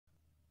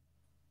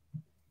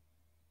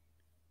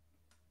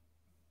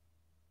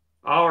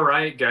All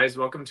right, guys,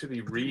 welcome to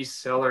the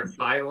Reseller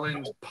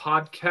Island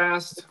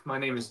podcast. My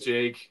name is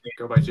Jake,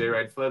 go by J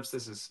Ride Flips.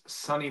 This is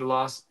sunny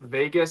Las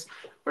Vegas.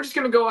 We're just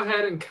going to go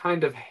ahead and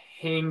kind of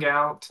hang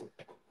out,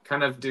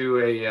 kind of do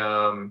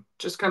a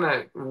just kind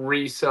of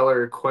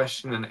reseller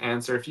question and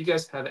answer. If you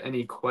guys have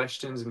any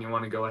questions and you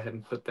want to go ahead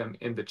and put them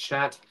in the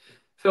chat,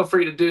 feel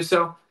free to do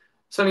so.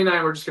 Sunny and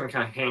I, we're just going to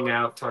kind of hang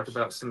out, talk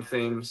about some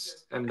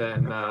things, and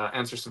then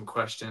answer some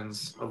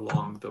questions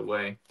along the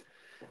way.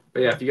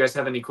 But yeah, if you guys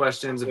have any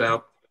questions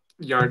about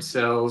yard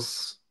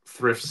sales,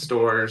 thrift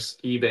stores,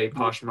 eBay,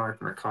 Poshmark,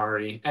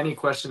 Mercari, any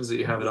questions that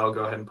you have at all,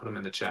 go ahead and put them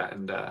in the chat,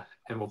 and we'll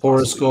possibly get to them.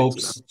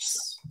 Horoscopes,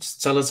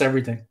 just tell us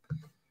everything.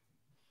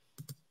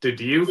 Do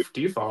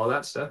you follow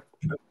that stuff?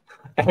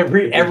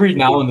 Every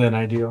now and then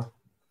I do.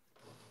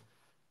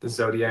 The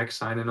zodiac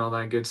sign and all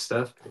that good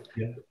stuff.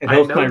 Yeah, it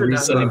helps my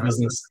reselling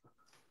business.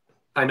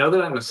 I know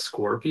that I'm a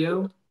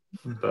Scorpio,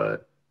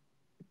 but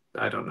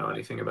I don't know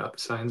anything about the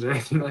signs or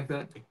anything like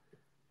that.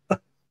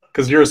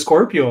 Because you're a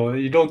Scorpio,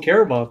 you don't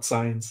care about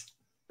signs.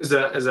 Is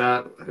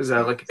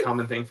that like a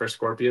common thing for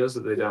Scorpios that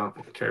they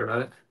don't care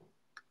about it?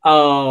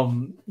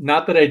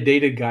 Not that I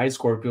dated guy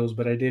Scorpios,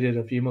 but I dated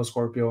a female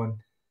Scorpio, and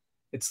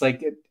it's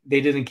like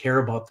they didn't care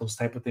about those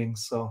type of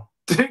things. So,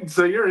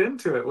 so you're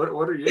into it.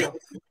 What are you?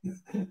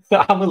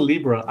 I'm a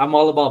Libra. I'm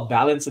all about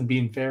balance and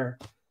being fair.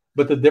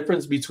 But the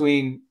difference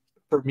between,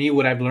 for me,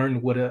 what I've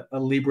learned, what a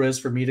Libra is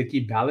for me to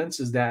keep balance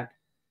is that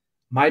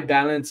my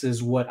balance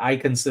is what I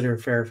consider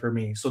fair for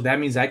me. So that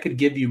means I could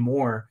give you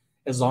more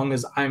as long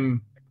as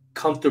I'm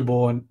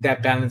comfortable and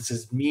that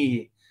balances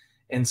me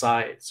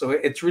inside. So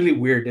it's really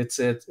weird.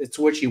 It's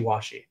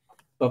wishy-washy.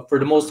 But for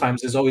the most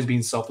times, it's always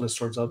being selfless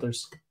towards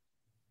others.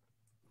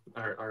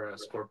 Are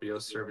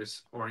Scorpios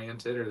service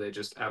oriented, or are they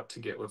just out to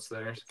get what's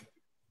theirs?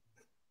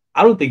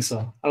 I don't think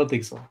so.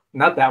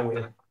 Not that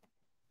way.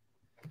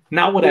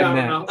 Not what I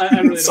meant.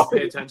 I really don't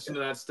pay attention to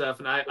that stuff.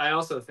 And I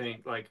also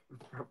think, like,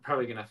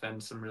 probably going to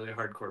offend some really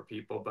hardcore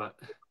people, but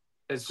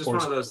it's just one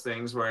of those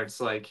things where it's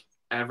like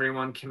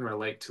everyone can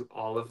relate to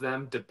all of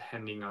them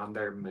depending on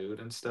their mood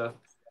and stuff.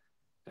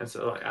 And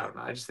so, like, I don't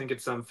know. I just think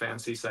it's some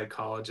fancy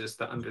psychologist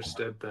that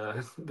understood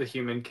the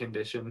human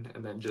condition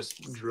and then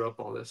just drew up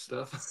all this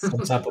stuff. Some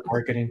type of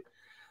marketing.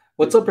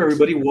 What's up,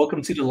 everybody?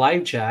 Welcome to the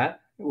live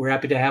chat. We're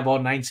happy to have all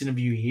 19 of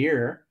you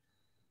here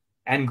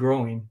and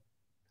growing.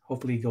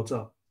 Hopefully it goes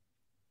up.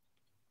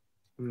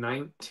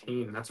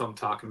 19. That's what I'm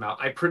talking about.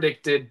 I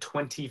predicted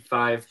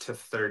 25 to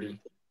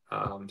 30.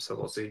 So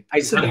we'll see. I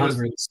said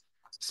hundreds.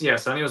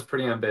 Sonny was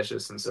pretty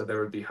ambitious and said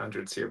there would be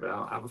hundreds here, but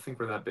I don't think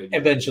we're that big.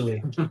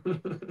 Eventually.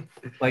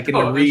 Like in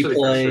the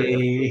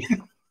replay.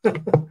 Sure.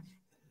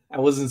 I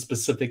wasn't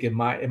specific in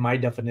my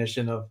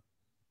definition of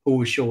who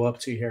would show up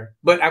to here.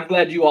 But I'm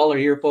glad you all are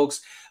here,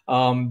 folks.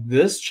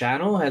 This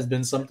channel has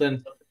been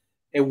something.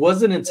 It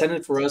wasn't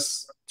intended for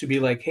us to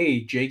be like,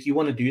 hey, Jake, you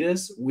want to do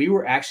this? We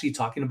were actually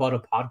talking about a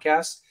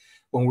podcast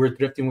when we were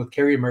thrifting with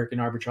Carry American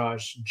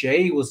Arbitrage.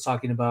 Jay was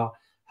talking about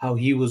how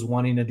he was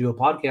wanting to do a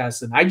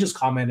podcast. And I just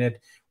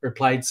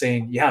replied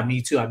saying, yeah,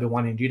 me too. I've been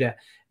wanting to do that.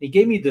 He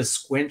gave me this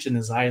squinch in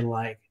his eye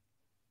like,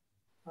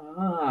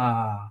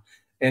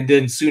 And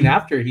then soon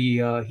after he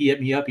hit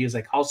me up. He was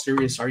like, how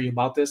serious are you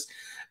about this?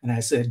 And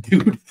I said,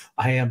 dude,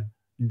 I am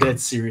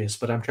dead serious,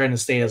 but I'm trying to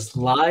stay as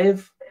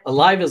alive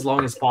as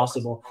long as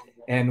possible.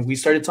 And we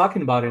started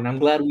talking about it, and I'm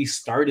glad we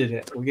started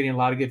it. We're getting a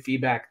lot of good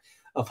feedback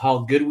of how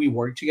good we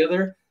work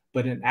together,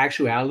 but in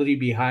actuality,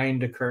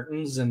 behind the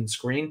curtains and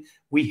screen,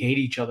 we hate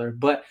each other.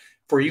 But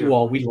for you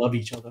all, we love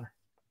each other.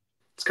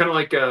 It's kind of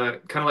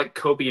like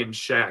Kobe and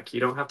Shaq. You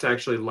don't have to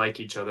actually like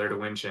each other to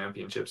win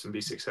championships and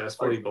be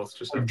successful. You both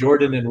just have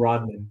Jordan and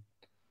Rodman.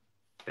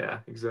 Yeah,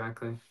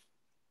 exactly.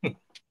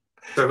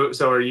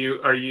 So are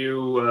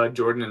you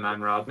Jordan and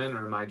I'm Rodman,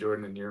 or am I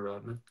Jordan and you're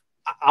Rodman?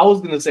 I was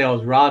going to say I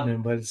was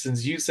Rodman, but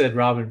since you said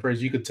Rodman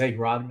first, you could take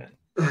Rodman.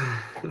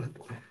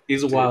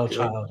 He's a wild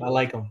child. I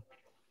like him.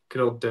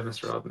 Good old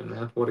Dennis Rodman,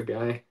 man. What a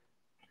guy.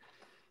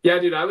 Yeah,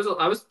 dude, I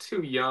was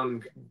too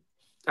young.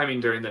 I mean,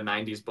 during the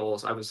 90s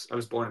Bulls. I was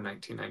born in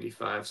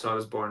 1995, so I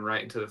was born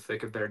right into the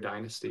thick of their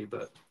dynasty.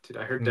 But dude,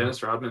 I heard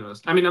Dennis Rodman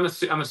was. I mean, I'm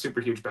a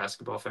super huge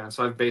basketball fan,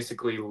 so I've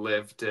basically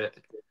lived it.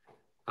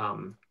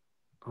 Oh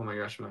my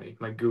gosh,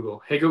 my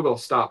Google. Hey Google,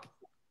 stop.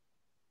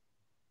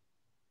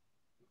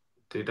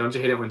 Dude, don't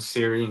you hate it when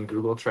Siri and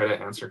Google try to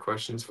answer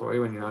questions for you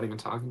when you're not even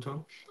talking to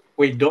them?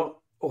 Wait,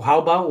 how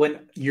about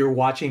when you're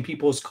watching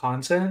people's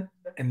content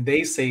and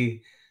they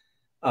say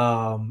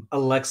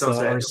Alexa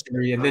or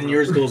Siri, and then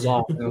yours goes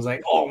off. And it was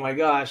like, oh my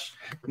gosh.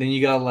 And then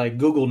you got like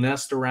Google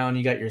Nest around,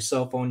 you got your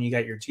cell phone, you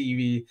got your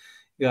TV,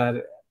 you got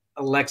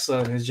Alexa,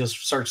 and it just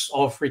starts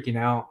all freaking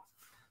out.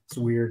 It's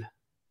weird.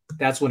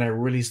 That's when I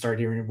really start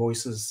hearing your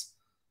voices.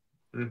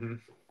 Mm-hmm.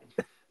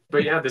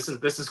 But yeah, this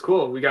is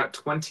cool. We got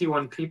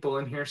 21 people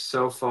in here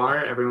so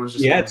far. Everyone's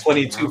just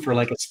 22 for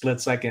like a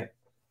split second.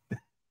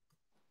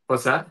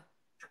 What's that?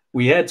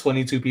 We had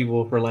 22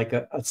 people for like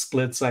a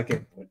split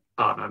second.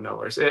 Oh no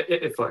worries.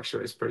 It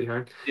fluctuates pretty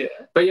hard. Yeah.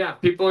 But yeah,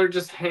 people are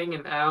just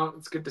hanging out.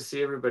 It's good to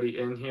see everybody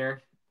in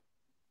here.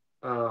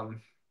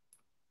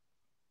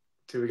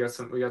 Dude,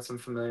 we got some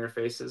familiar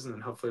faces, and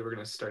then hopefully we're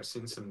gonna start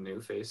seeing some new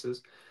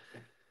faces.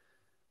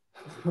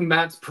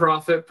 Matt's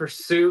Profit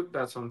Pursuit.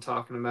 That's what I'm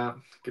talking about.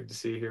 Good to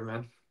see you here,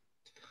 man.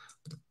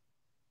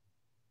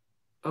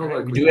 Oh, Right,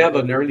 look, we we do got have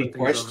one. an We early put things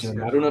on the question. I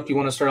don't know schedule. if you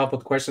want to start off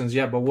with questions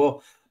yet, but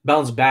we'll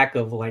bounce back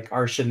of like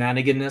our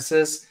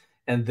shenaniganesses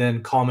and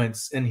then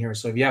comments in here.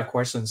 So if you have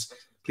questions,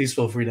 please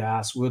feel free to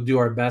ask. We'll do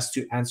our best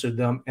to answer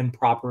them and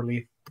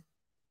properly.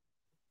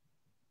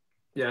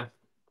 Yeah.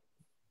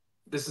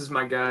 This is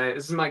my guy.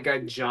 This is my guy,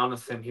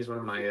 Jonathan. He's one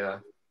of my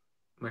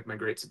my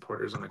great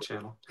supporters on my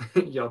channel.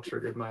 Y'all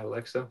triggered my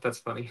Alexa. That's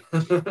funny.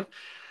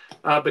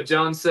 But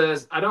John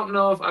says, I don't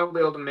know if I will be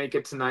able to make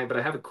it tonight, but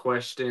I have a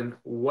question.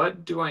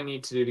 What do I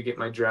need to do to get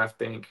my draft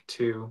bank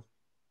to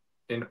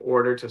in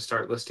order to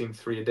start listing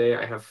 3 a day?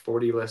 I have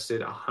 40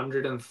 listed,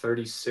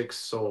 136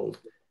 sold,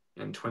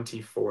 and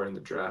 24 in the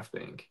draft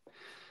bank.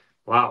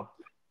 Wow.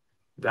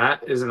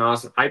 That is an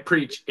awesome. I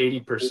preach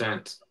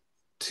 80%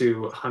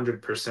 to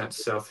 100%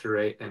 sell-through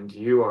rate, and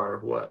you are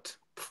what?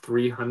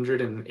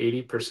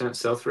 380%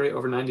 sell-through rate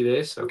over 90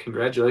 days. So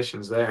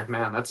congratulations there,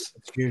 man. That's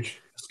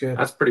huge. That's good.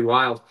 That's pretty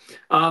wild.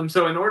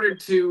 So in order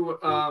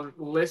to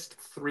list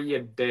 3 a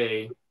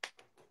day,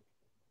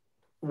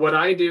 what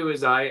I do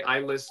is I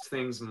list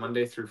things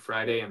Monday through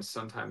Friday and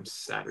sometimes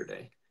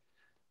Saturday.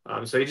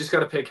 So you just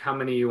got to pick how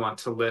many you want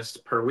to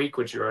list per week,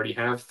 which you already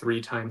have.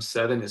 3 times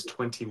 7 is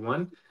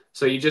 21.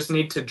 So you just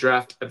need to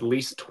draft at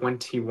least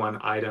 21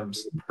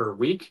 items per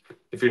week.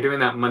 If you're doing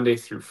that Monday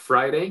through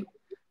Friday,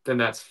 then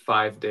that's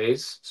 5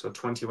 days. So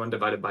 21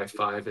 divided by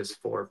 5 is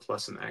 4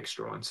 plus an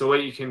extra one. So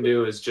what you can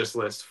do is just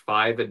list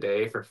 5 a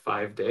day for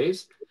 5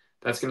 days.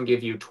 That's going to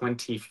give you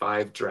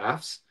 25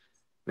 drafts.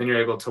 Then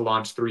you're able to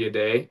launch 3 a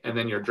day, and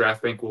then your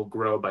draft bank will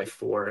grow by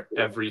 4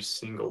 every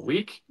single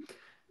week.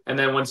 And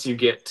then once you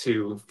get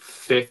to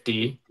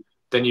 50,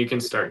 then you can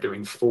start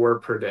doing 4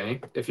 per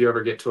day. If you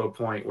ever get to a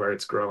point where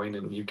it's growing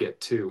and you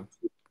get to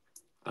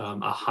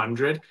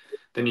 100,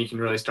 then you can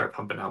really start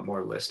pumping out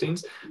more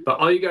listings. But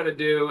all you got to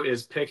do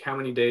is pick how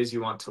many days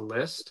you want to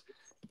list,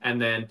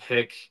 and then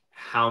pick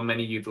how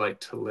many you'd like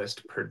to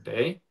list per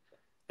day.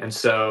 And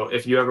so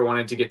if you ever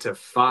wanted to get to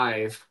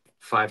 5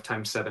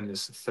 times 7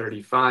 is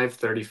 35.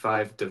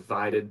 35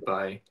 divided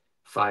by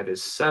 5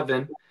 is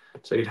 7.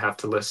 So you'd have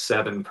to list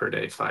 7 per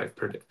day, 5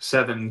 per day,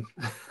 7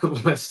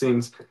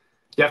 listings.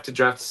 You have to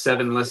draft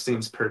 7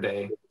 listings per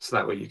day, so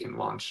that way you can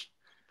launch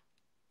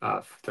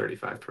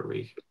 35 per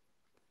week.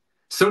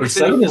 So Which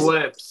City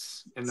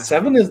Flips in the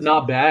 7 house. is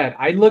not bad.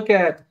 I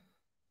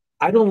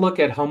don't look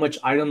at how much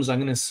items I'm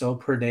going to sell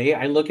per day.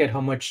 I look at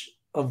how much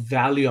of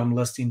value I'm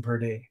listing per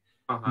day.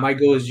 My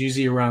goal is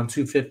usually around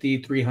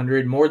 250,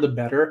 300, more the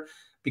better,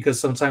 because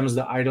sometimes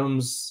the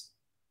items,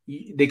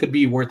 they could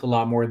be worth a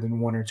lot more than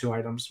 1 or 2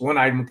 items. One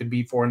item could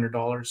be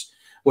 $400,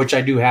 which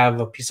I do have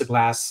a piece of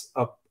glass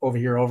up over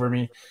here over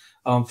me,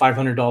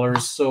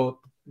 $500. So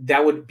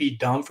that would be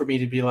dumb for me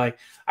to be like,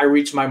 I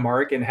reach my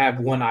mark and have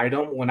one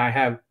item when I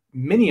have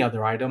many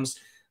other items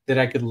that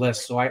I could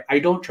list. So I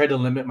don't try to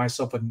limit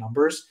myself with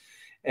numbers.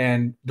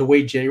 And the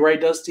way Jay Wright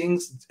does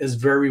things is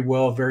very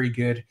well, very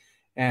good.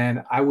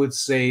 And I would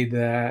say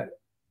that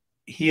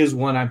he is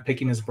one I'm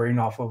picking his brain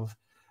off of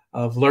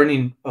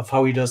learning of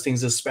how he does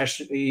things,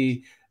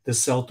 especially the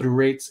sell through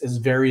rates is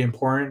very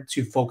important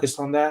to focus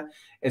on that.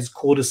 It's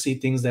cool to see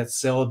things that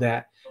sell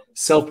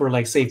for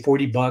like say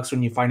 $40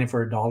 when you find it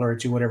for $1 or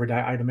 2, whatever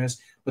that item is,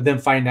 but then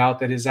find out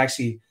that it's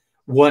actually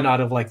 1 out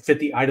of like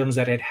 50 items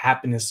that it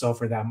happened to sell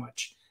for that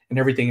much. And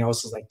everything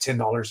else is like $10,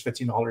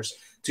 $15.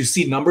 To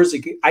see numbers,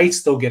 I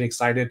still get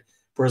excited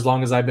for as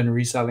long as I've been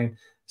reselling.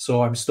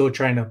 So I'm still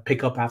trying to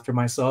pick up after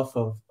myself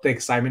of the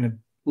excitement and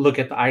look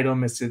at the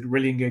item. Is it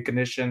really in good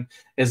condition?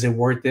 Is it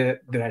worth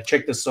it? Did I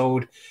check the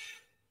sold?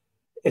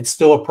 It's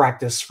still a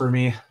practice for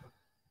me.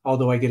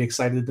 Although I get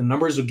excited, the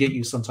numbers will get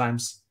you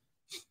sometimes.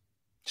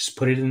 Just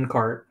put it in the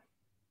cart.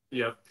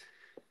 Yep.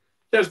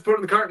 Yeah, just put it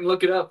in the cart and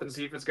look it up and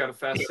see if it's got a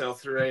fast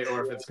sell-through rate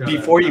or if it's got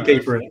before you pay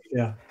for it.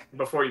 Yeah.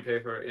 Before you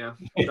pay for it, yeah.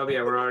 Oh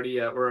yeah, we're already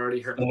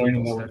hurting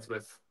people's heads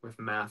with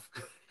math.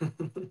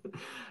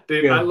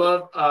 Dude, I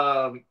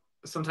love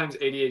sometimes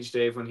ADH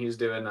Dave when he's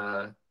doing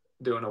a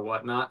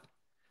whatnot.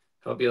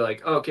 He'll be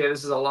like, oh, okay,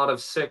 this is a lot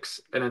of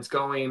 6 and it's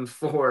going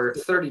for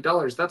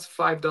 $30. That's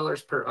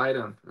 $5 per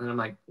item. And I'm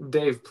like,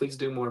 Dave, please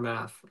do more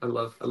math. I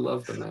love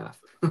the math.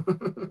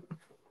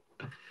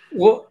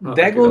 Well,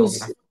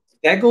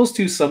 that goes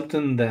to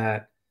something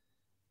that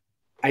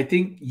I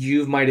think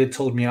you might have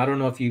told me. I don't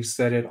know if you've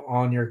said it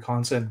on your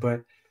content,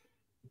 but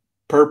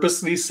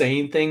purposely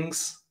saying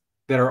things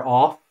that are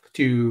off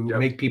to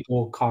make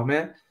people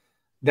comment,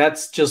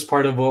 that's just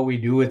part of what we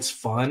do. It's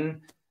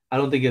fun. I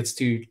don't think it's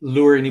to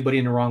lure anybody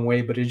in the wrong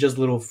way, but it's just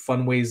little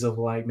fun ways of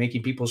like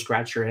making people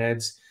scratch their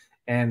heads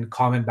and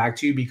comment back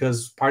to you,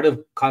 because part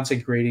of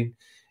content creating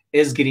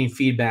is getting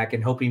feedback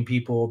and helping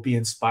people be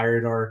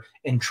inspired or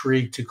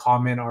intrigued to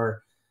comment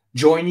or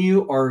join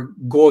you or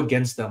go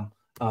against them.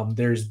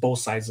 There's both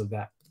sides of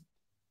that.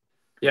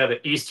 Yeah,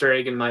 the Easter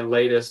egg in my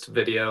latest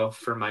video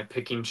for my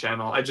picking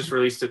channel. I just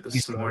released it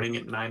this morning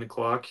at 9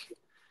 o'clock.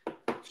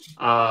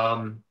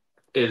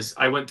 is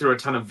I went through a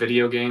ton of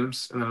video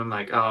games, and then I'm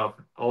like, oh,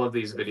 all of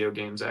these video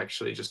games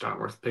actually just aren't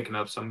worth picking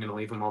up, so I'm gonna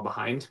leave them all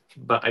behind.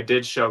 But I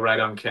did show right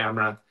on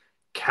camera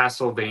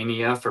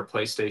Castlevania for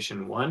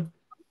PlayStation 1.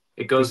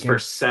 It goes Good for game.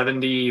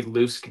 70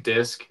 loose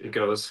disc. It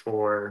goes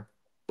for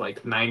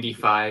like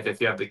 95 if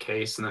you have the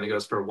case, and then it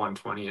goes for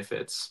 120 if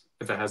it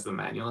has the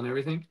manual and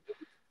everything.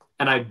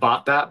 And I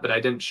bought that, but I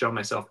didn't show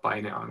myself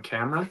buying it on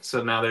camera.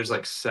 So now there's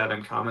like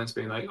 7 comments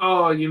being like,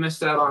 "Oh, you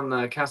missed out on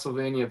the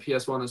Castlevania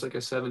PS1. It's like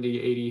a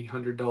 70, 80,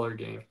 $100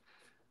 game."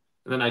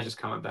 And then I just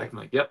comment back. I'm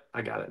like, "Yep,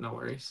 I got it. No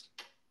worries."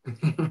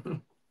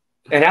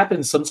 It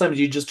happens. Sometimes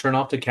you just turn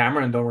off the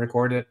camera and don't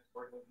record it,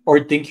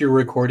 or think you're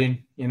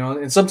recording, you know,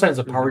 and sometimes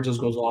the power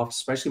just goes off,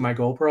 especially my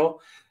GoPro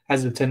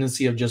has a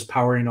tendency of just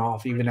powering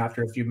off even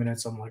after a few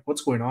minutes. I'm like,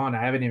 what's going on?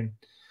 I haven't even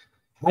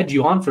had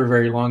you on for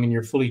very long and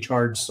you're fully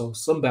charged. So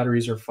some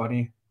batteries are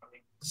funny.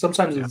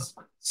 Sometimes Yeah. it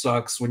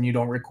sucks when you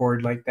don't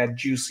record like that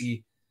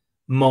juicy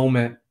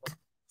moment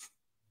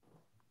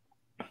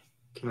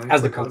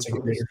as the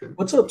content creator.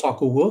 What's up,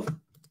 Taco Wolf?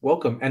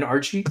 Welcome. And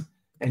Archie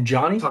and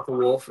Johnny. Taco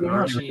Wolf and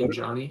Archie and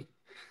Johnny.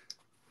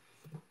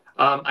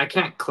 I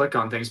can't click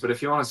on things, but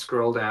if you want to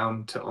scroll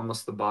down to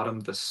almost the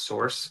bottom, the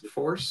source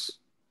force,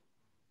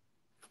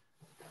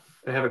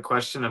 they have a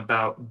question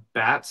about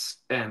bats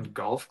and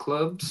golf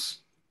clubs.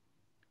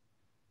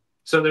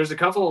 So there's a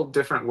couple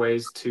different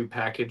ways to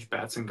package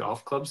bats and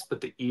golf clubs,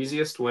 but the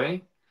easiest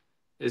way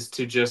is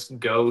to just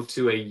go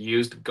to a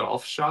used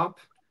golf shop,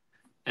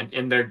 and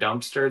in their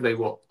dumpster, they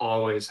will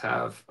always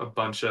have a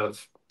bunch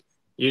of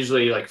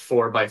usually like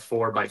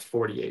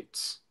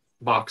 4x4x48s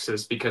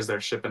boxes because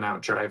they're shipping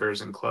out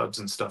drivers and clubs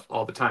and stuff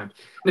all the time.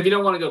 And if you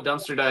don't want to go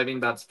dumpster diving,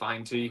 that's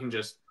fine too. You can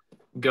just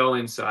go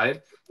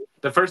inside.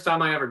 The first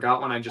time I ever got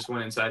one, I just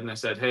went inside and I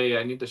said, "Hey,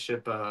 I need to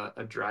ship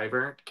a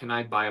driver. Can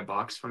I buy a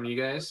box from you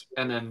guys?"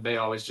 And then they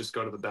always just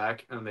go to the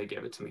back and they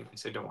give it to me. They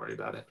say, "Don't worry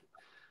about it."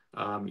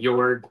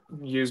 Your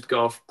used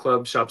golf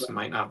club shops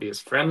might not be as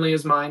friendly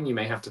as mine. You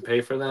may have to pay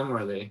for them,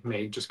 or they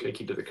may just kick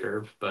you to the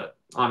curb. But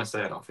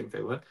honestly, I don't think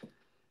they would.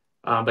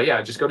 But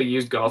yeah, just go to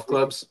used golf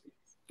clubs,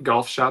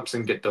 golf shops,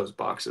 and get those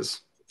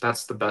boxes.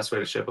 That's the best way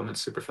to ship them. It's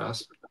super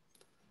fast.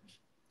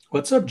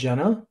 What's up,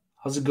 Jenna?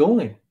 How's it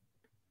going?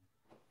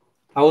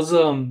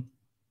 I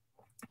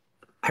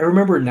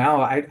remember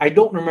now. I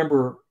don't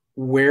remember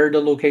where the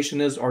location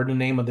is or the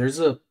name of. There's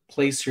a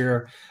place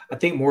here, I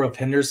think more of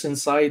Henderson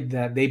side,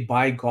 that they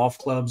buy golf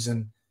clubs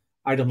and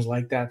items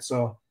like that.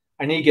 So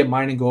I need to get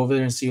mine and go over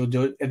there and see who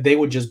do it. If they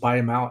would just buy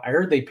them out. I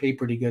heard they pay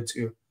pretty good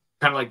too.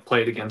 Kind of like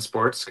Play It Again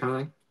Sports, kind of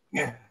like.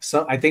 Yeah.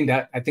 So I think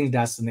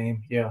that's the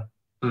name. Yeah.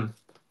 I'm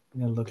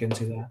gonna look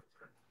into that.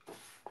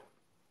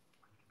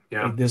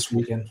 Yeah. Like this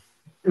weekend.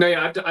 No,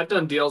 yeah, I've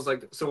done deals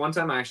like so. One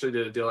time I actually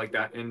did a deal like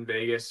that in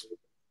Vegas.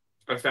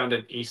 I found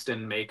an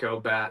Easton Mako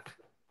bat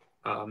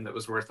that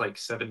was worth like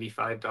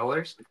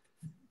 $75,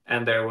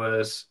 and there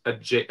was a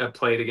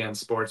Play It Again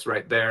Sports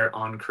right there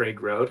on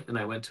Craig Road, and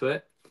I went to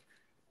it,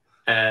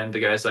 and the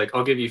guy's like,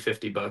 "I'll give you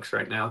 $50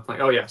 right now." I'm like,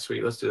 "Oh yeah,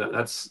 sweet, let's do that."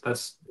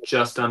 That's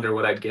just under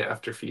what I'd get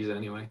after fees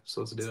anyway,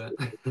 so let's do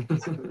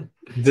it.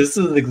 This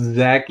is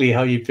exactly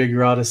how you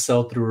figure out a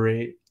sell-through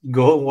rate.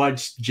 Go and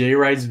watch Jay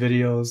Wright's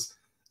videos,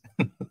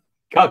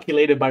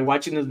 calculated by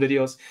watching his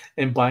videos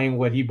and buying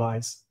what he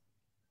buys.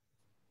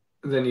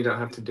 Then you don't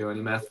have to do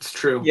any math. It's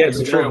true. Yeah, it's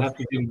you true. don't have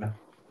to do math.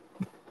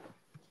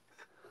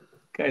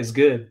 Guy's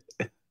good.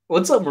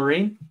 What's up,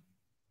 Marine?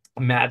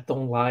 Math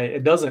don't lie.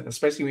 It doesn't,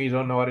 especially when you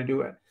don't know how to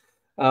do it.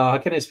 How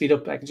can I speed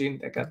up packaging?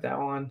 I got that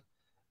one.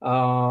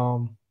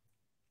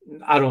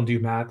 I don't do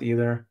math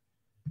either.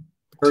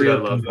 Hurry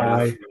Dude, up and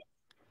buy.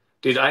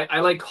 Dude, I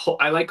like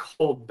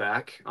hold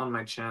back on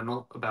my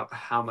channel about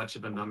how much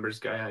of a numbers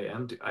guy I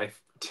am.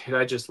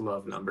 I just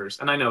love numbers,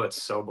 and I know it's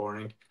so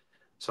boring,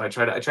 so I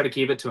try to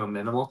keep it to a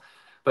minimal.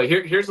 But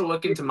here's a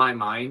look into my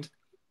mind.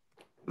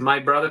 My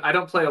brother, I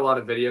don't play a lot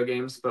of video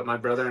games, but my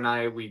brother and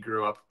I, we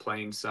grew up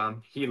playing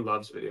some. He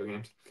loves video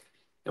games.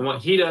 And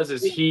what he does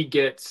is he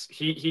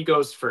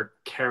goes for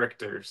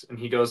characters, and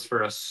he goes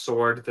for a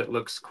sword that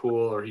looks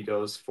cool, or he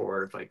goes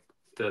for like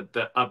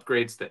the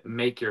upgrades that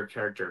make your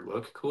character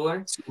look cooler.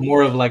 It's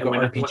more of like an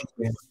RPG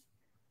game.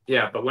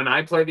 Yeah, but when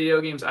I play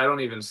video games, I don't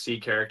even see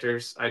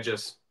characters. I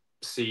just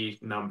see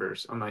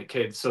numbers. I'm like,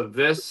 okay, so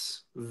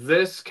this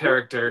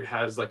character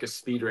has like a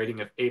speed rating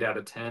of 8 out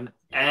of 10,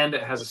 and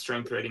it has a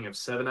strength rating of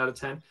 7 out of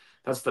 10.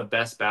 That's the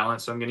best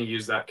balance. So I'm going to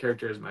use that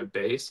character as my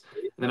base.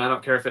 And then I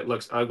don't care if it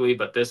looks ugly,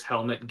 but this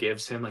helmet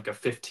gives him like a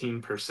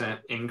 15%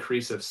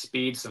 increase of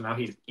speed. So now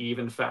he's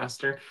even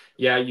faster.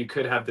 Yeah, you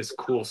could have this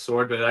cool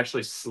sword, but it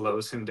actually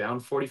slows him down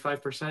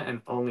 45%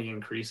 and only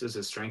increases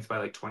his strength by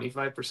like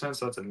 25%.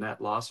 So that's a net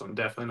loss. So I'm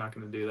definitely not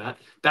going to do that.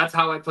 That's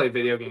how I play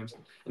video games.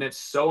 And it's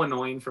so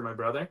annoying for my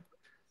brother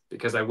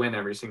because I win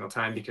every single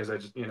time because I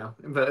just,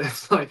 but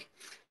it's like,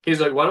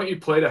 he's like, "Why don't you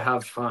play to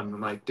have fun?"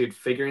 I'm like, dude,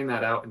 figuring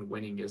that out and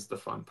winning is the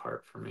fun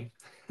part for me.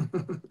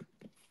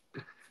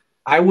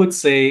 I would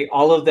say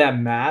all of that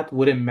math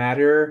wouldn't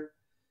matter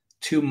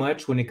too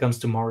much when it comes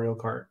to Mario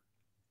Kart.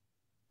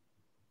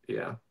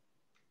 Yeah.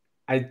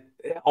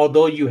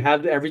 although you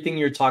have everything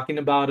you're talking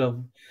about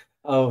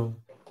of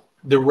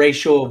the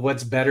ratio of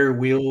what's better,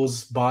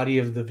 wheels, body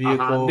of the The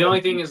vehicle,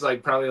 only thing is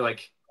like probably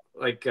like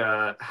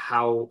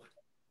how,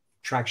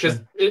 because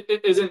traction.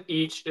 it isn't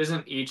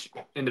each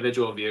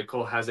individual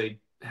vehicle has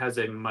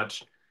a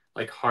much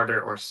like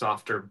harder or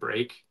softer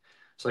brake.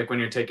 So like when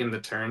you're taking the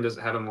turn, does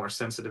it have a more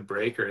sensitive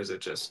brake, or is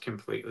it just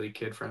completely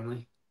kid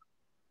friendly?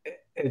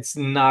 It's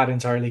not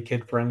entirely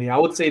kid friendly. I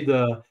would say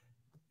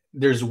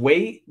there's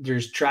weight,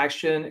 there's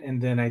traction,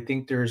 and then I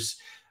think there's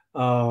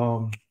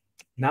um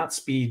not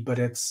speed, but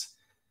it's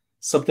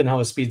something how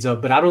it speeds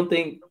up. But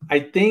I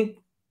think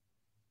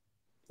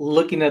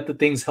looking at the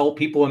things help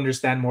people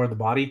understand more of the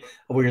body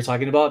of what you're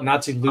talking about,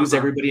 not to lose Uh-huh.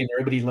 everybody and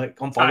everybody like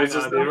come I follows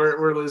us know, dude. now.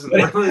 We're losing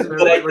But, we're losing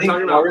but I everybody. We're think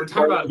talking about Mario we're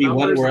talking Kart would about be one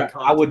numbers and where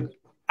content.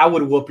 I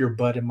would whoop your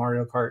butt in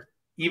Mario Kart.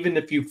 Even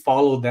if you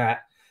follow that,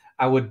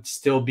 I would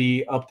still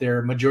be up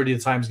there majority of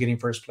the times getting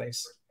first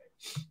place.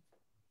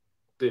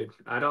 Dude,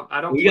 I don't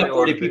We play got a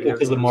lot 40 of people video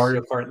because of games.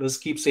 Mario Kart. Let's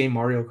keep saying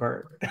Mario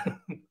Kart.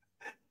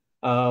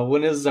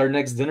 When is our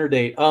next dinner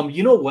date?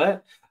 You know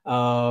what?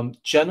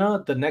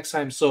 Jenna, the next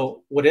time.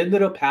 So what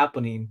ended up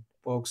happening,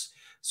 folks?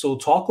 So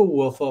Taco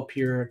Wolf up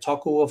here,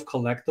 Taco Wolf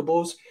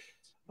Collectibles.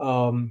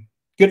 Um,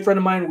 Good friend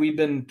of mine. We've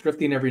been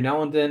thrifting every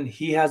now and then.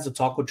 He has a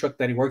taco truck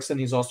that he works in.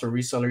 He's also a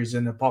reseller. He's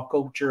in the pop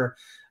culture,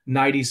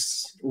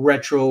 90s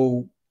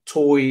retro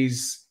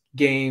toys,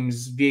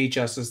 games,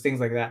 VHSs, things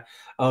like that.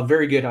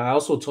 Very good. I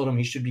also told him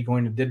he should be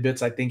going to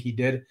Didbits. I think he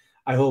did.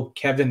 I hope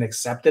Kevin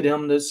accepted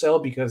him to sell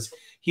because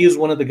he is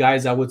one of the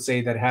guys I would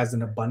say that has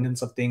an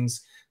abundance of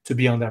things to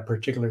be on that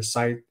particular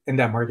site in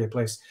that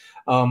marketplace.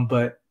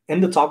 But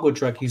in the taco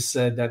truck, he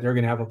said that they're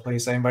going to have a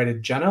place. I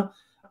invited Jenna,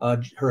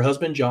 her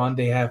husband John.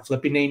 They have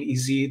Flipping Ain't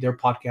Easy, their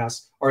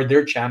podcast or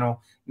their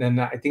channel. And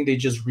then I think they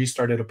just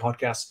restarted a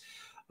podcast.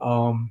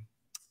 Um,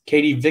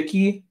 Katie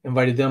Vicky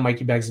invited them.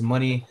 Mikey Bags of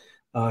Money,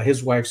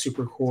 his wife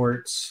Super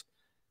Quartz,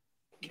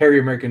 Carrie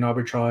American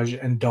Arbitrage,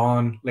 and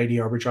Dawn Lady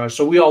Arbitrage.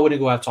 So we all want to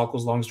go have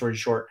tacos. Long story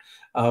short,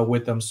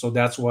 with them. So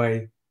that's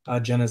why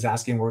Jenna's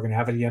asking we're going to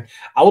have it again.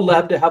 I would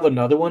love to have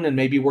another one and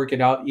maybe work it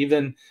out,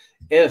 even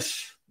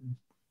if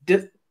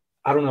this,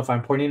 I don't know if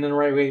I'm pointing in the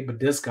right way, but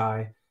this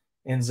guy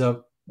ends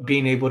up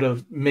being able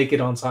to make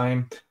it on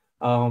time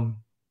um,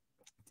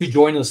 to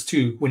join us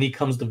too when he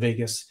comes to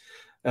Vegas.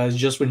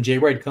 Just when J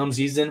Ride comes,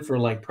 he's in for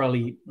like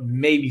probably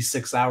maybe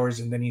 6 hours,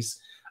 and then he's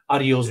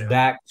adios Yeah,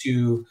 back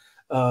to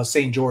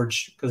St.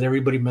 George because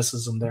everybody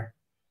misses him there.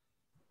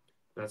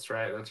 that's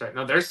right. That's right.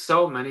 No, there's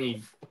so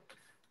many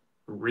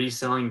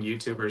reselling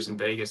YouTubers in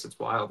Vegas. It's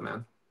wild,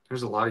 man.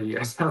 There's a lot of you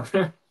guys out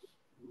there.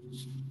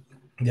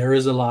 There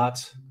is a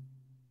lot.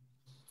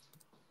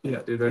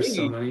 Yeah, dude, there's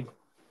so Hey, many.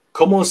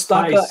 como Hi,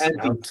 estaca,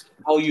 Anthony? Scout.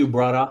 How you,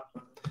 brother?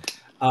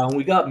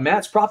 We got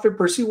Matt's Profit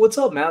Pursuit. What's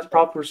up, Matt's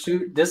Profit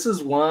Pursuit? This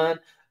is one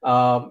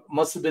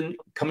must have been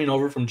coming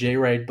over from J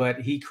Ride,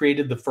 but he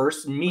created the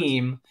first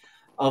meme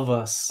of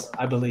us,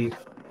 I believe.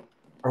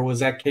 Or was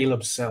that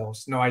Caleb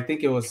Sells? No, I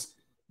think it was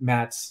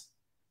Matt's.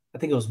 I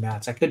think it was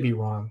Matt's. I could be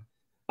wrong.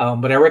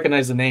 But I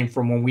recognize the name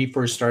from when we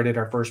first started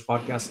our first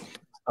podcast.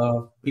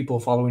 People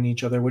following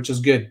each other, which is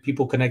good.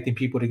 People connecting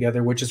people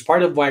together, which is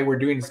part of why we're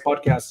doing this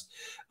podcast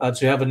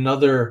to have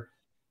another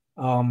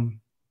um,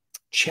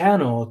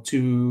 channel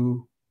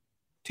to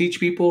teach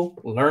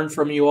people, learn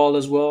from you all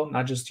as well,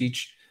 not just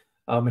teach,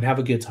 and have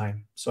a good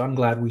time. So I'm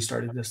glad we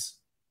started this.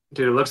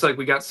 Dude, it looks like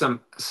we got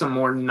some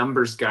more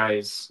numbers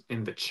guys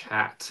in the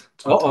chat.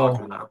 That's what Uh I'm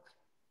talking oh. about.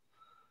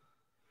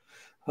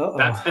 Uh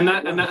That's and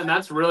that and oh. that and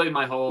that's really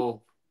my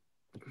whole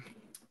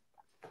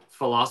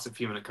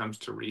philosophy when it comes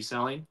to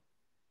reselling.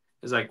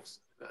 Is like,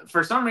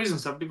 for some reason,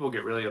 some people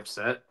get really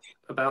upset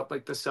about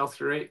like the sell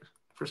through rate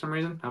for some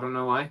reason. I don't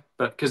know why,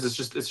 but because it's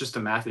just a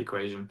math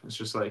equation. It's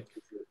just like,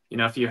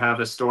 if you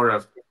have a store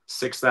of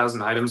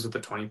 6,000 items with a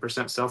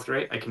 20% sell through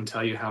rate, I can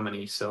tell you how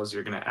many sales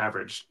you're going to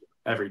average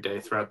every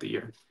day throughout the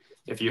year.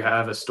 If you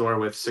have a store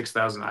with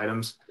 6,000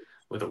 items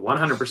with a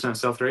 100%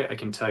 sell through rate, I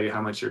can tell you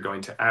how much you're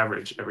going to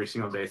average every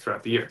single day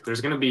throughout the year.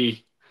 There's going to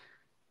be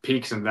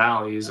peaks and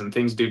valleys, and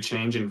things do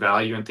change in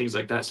value and things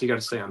like that. So you got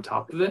to stay on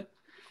top of it.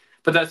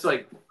 But that's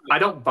like, I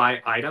don't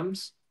buy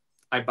items.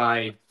 I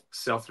buy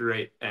sell through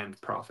rate and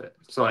profit.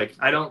 So like,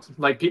 I don't,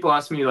 like, people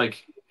ask me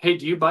like, hey,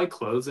 do you buy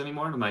clothes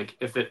anymore? And I'm like,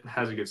 if it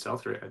has a good sell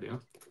through rate, I do.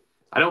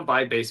 I don't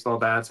buy baseball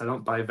bats. I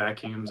don't buy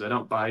vacuums. I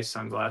don't buy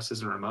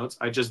sunglasses and remotes.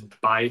 I just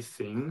buy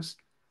things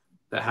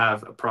that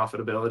have a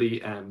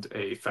profitability and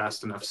a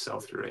fast enough sell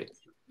through rate.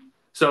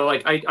 So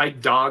like, I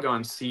dog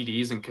on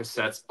CDs and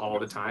cassettes all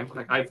the time.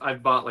 Like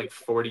I've bought like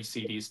 40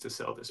 CDs to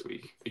sell this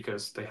week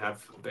because they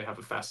have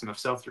a fast enough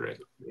sell through rate.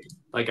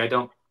 Like I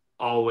don't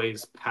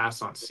always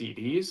pass on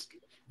CDs,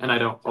 and I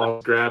don't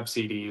always grab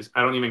CDs.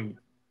 I don't even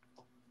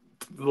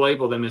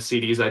label them as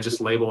CDs. I just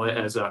label it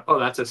as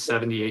that's a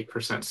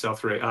 78%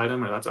 sell-through rate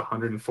item, or that's a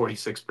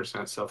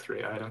 146% sell-through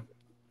rate item.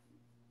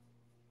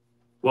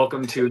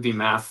 Welcome to the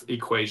math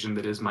equation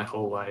that is my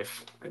whole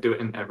life. I do it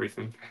in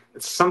everything.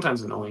 It's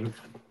sometimes annoying.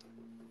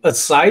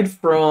 Aside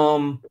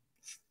from,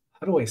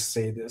 how do I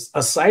say this?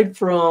 Aside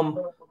from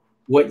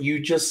what you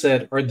just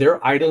said, are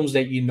there items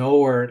that you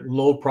know are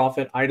low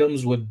profit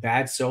items with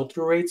bad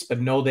sell-through rates, but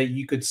know that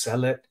you could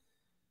sell it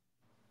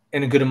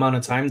in a good amount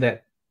of time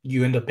that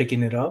you end up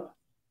picking it up?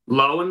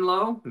 Low and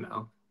low?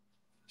 No.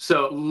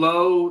 So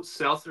low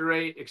sell-through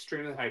rate,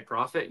 extremely high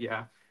profit.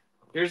 Yeah.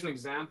 Here's an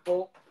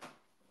example.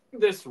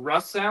 This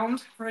rust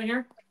sound right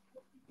here.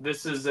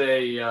 This is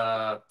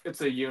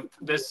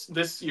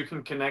this you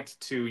can connect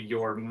to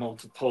your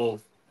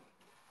multiple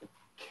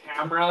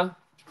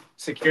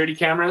security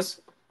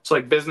cameras. So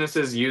like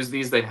businesses use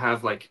these, they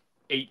have like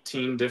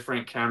 18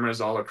 different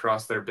cameras all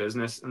across their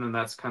business. And then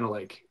that's kind of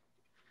like,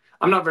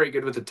 I'm not very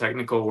good with the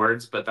technical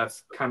words, but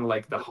that's kind of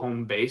like the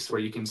home base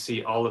where you can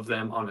see all of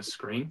them on a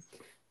screen.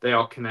 They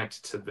all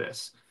connect to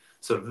this.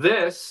 So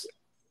this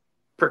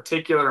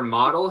particular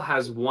model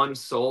has 1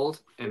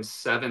 sold and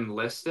 7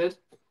 listed,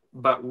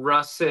 but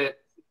Russet,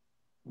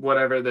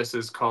 whatever this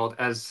is called,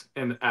 as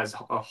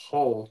a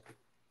whole,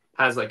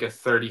 has like a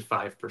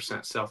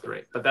 35% sell-through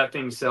rate. But that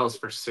thing sells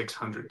for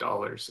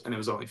 $600 and it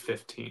was only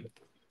 15.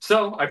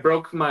 So I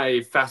broke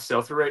my fast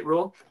sell-through rate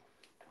rule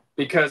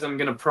because I'm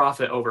gonna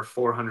profit over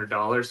 $400,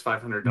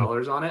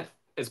 $500 on it.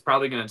 It's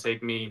probably gonna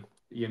take me,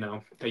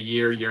 a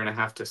year and a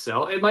half to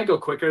sell. It might go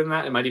quicker than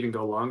that. It might even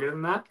go longer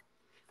than that.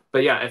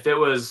 But yeah, if it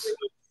was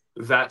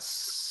that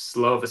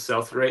slow of a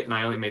sell-through rate and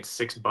I only made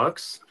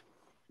 $6,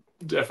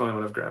 definitely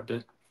would have grabbed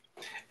it.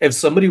 If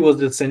somebody was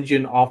to send you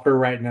an offer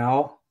right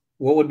now,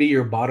 what would be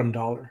your bottom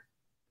dollar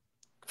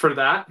for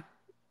that?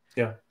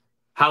 Yeah.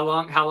 How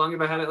long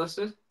have I had it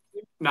listed?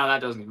 No, that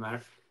doesn't even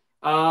matter.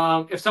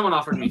 If someone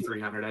offered me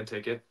 300, I'd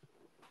take it.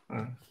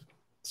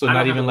 So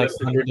not even like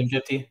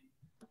 150?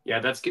 Yeah,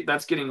 that's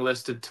getting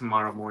listed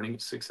tomorrow morning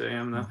at 6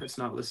 a.m. though. It's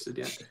not listed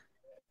yet.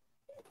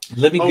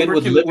 Living good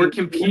with living. We're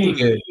competing.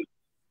 Good.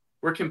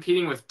 We're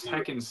competing with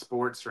Tech and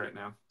Sports right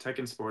now. Tech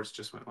and Sports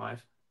just went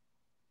live.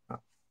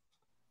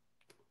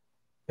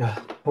 Yeah,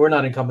 we're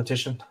not in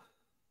competition.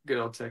 Good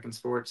old Tech and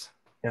Sports.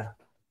 Yeah.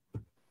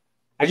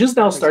 I just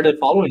now started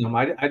following them.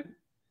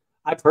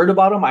 I've heard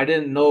about them. I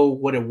didn't know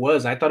what it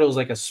was. I thought it was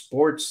like a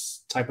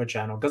sports type of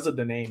channel because of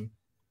the name.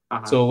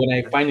 So when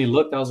I finally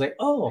looked, I was like,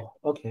 oh,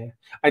 okay.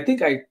 I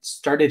think I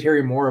started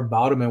hearing more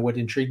about him, and what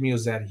intrigued me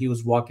was that he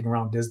was walking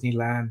around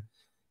Disneyland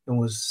and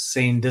was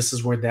saying this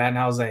is where that, and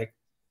I was like,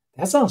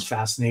 that sounds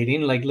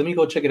fascinating. Like, let me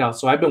go check it out.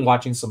 So I've been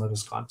watching some of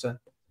his content.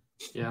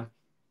 Yeah.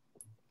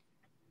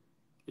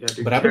 Yeah,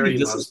 dude. But Carrie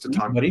loves to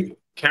talk.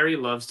 Carrie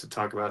loves to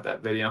talk about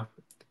that video.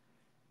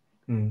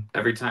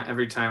 Every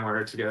time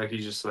we're together,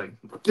 he's just like,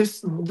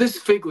 this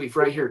fig leaf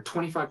right here,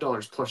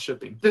 $25 plus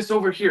shipping. This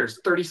over here is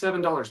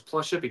 $37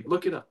 plus shipping.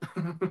 Look it up.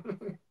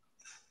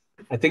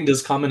 I think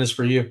this comment is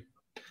for you.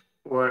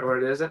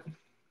 What is it?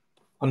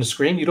 On the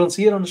screen? You don't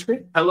see it on the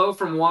screen? Hello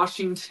from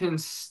Washington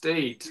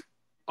State.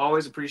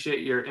 Always appreciate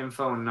your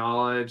info and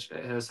knowledge.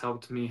 It has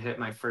helped me hit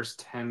my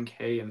first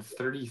 10K in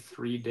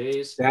 33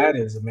 days. That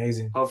is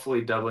amazing. Hopefully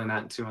doubling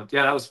that in 2 months.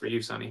 Yeah, that was for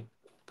you, Sonny.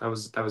 That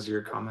was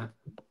your comment.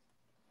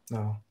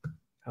 No.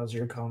 That was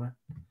your comment.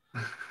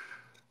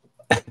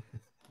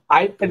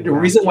 The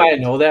reason why I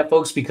know that,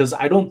 folks, because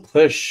I don't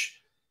push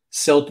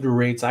sell-through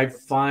rates. I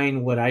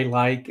find what I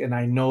like, and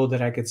I know that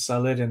I could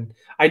sell it. And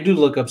I do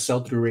look up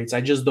sell-through rates.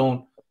 I just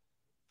don't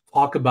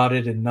talk about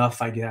it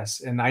enough, I guess.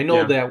 And I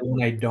know that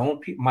when I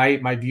don't,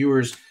 my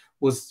viewers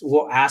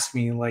will ask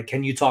me, like,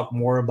 can you talk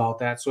more about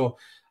that? So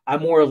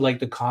I'm more of like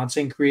the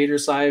content creator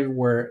side,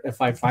 where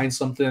if I find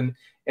something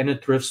in a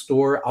thrift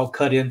store, I'll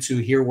cut into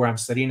here where I'm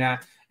sitting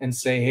at and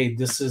say, hey,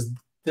 this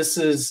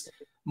is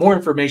more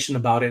information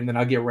about it, and then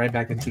I'll get right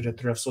back into the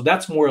thrift. So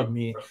that's more of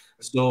me.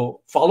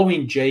 So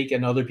following Jake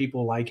and other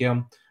people like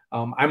him,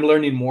 I'm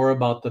learning more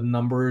about the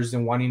numbers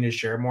and wanting to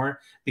share more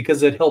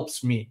because it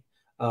helps me.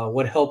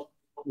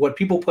 What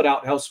people put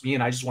out helps me,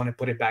 and I just want to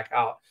put it back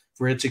out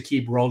for it to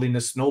keep rolling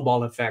the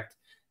snowball effect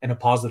in a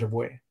positive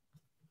way.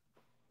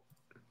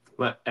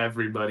 Let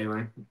everybody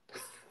learn.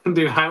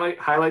 Dude,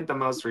 highlight the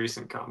most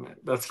recent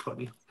comment. That's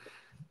funny.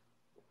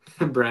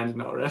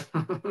 Brandon already.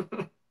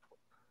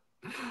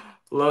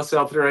 Low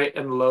sell-through rate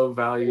and low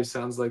value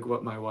sounds like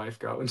what my wife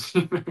got when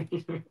she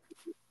married me.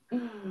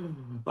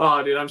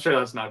 Oh, dude, I'm sure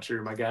that's not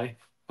true, my guy.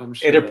 I'm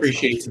sure it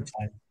appreciates in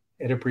time.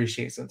 It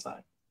appreciates in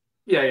time.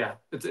 Yeah.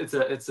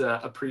 It's a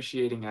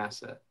appreciating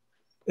asset.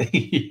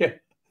 Yeah,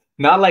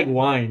 not like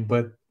wine,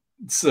 but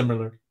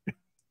similar.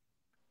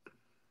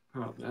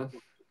 Oh man,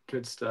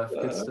 good stuff.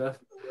 Good stuff.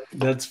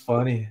 That's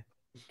funny.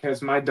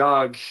 Because my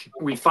dog,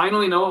 we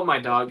finally know what my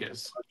dog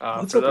is.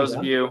 For those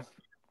of you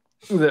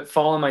that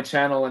follow my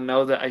channel and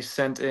know that I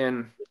sent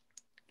in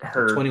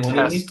her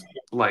test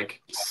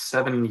like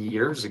 7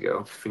 years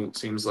ago, it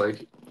seems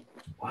like.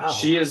 Wow.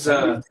 She is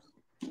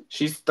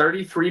she's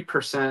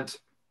 33%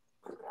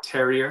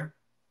 terrier,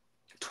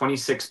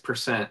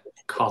 26%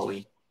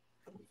 collie,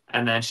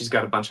 and then she's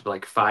got a bunch of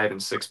like 5 and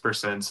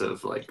 6%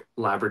 of like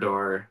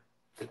Labrador,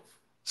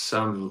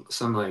 some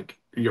like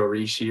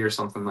Yorishii or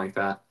something like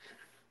that.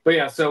 But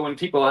yeah, so when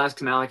people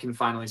ask now, I can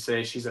finally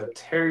say she's a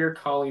terrier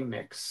collie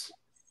mix.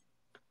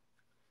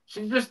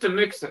 She's just a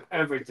mix of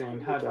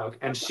everything, hot dog.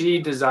 And she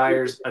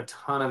desires a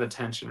ton of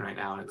attention right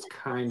now, and it's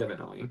kind of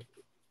annoying.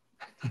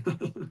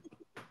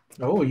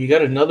 Oh, you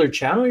got another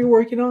channel you're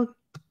working on?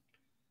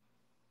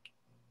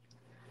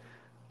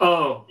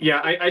 Oh,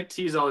 yeah, I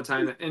tease all the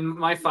time. And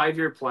my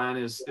 5-year plan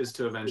is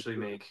to eventually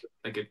make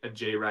like a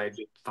J-Ride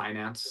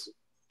finance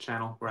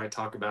channel where I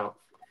talk about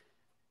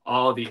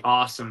all the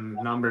awesome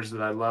numbers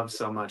that I love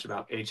so much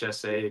about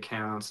HSA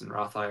accounts and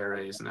Roth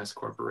IRAs and S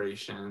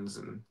corporations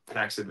and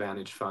tax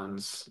advantage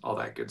funds, all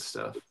that good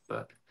stuff.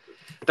 But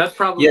that's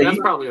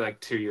probably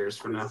like 2 years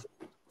from now.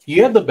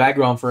 You have the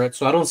background for it,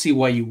 so I don't see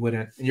why you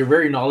wouldn't. You're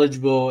very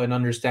knowledgeable and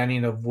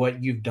understanding of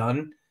what you've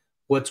done,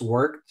 what's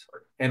worked,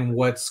 and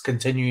what's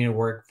continuing to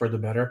work for the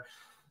better.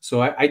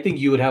 So I think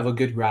you would have a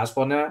good grasp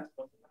on that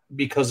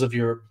because of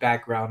your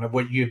background of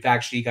what you've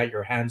actually got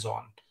your hands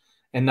on,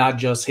 and not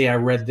just, hey, I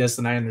read this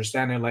and I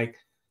understand it. Like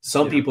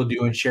some people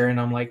do and share, and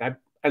I'm like,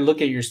 I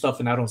look at your stuff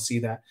and I don't see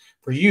that.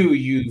 For you,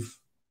 you've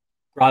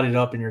brought it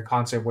up in your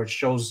concept, which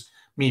shows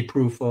me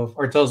proof of,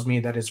 or tells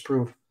me that it's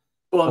proof.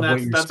 Well,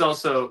 and that's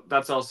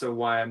also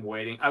why I'm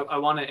waiting. I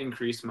want to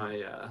increase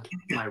my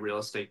my real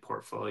estate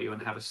portfolio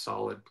and have a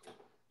solid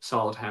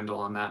handle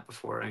on that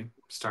before I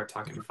start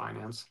talking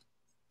finance.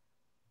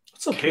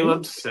 Okay.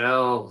 Caleb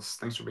Sells,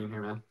 thanks for being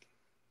here, man.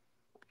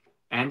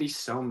 Andy's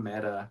so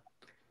meta,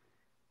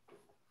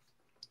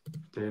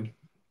 dude.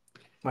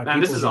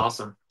 Man, this is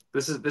awesome.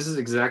 This is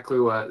exactly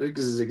what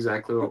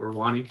we're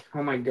wanting.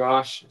 Oh my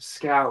gosh,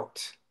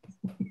 Scout.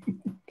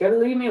 Gotta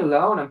leave me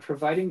alone. I'm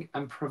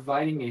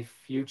providing a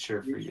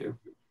future for you.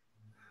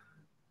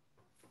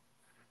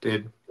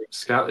 Dude,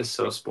 Scout is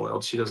so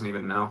spoiled. She doesn't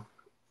even know.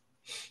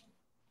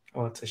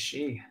 Oh, it's a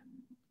she.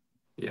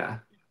 Yeah.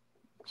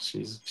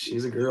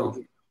 She's a girl.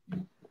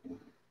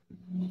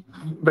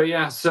 But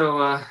yeah,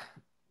 so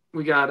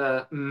we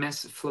got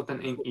Miss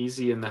Flippin' Ain't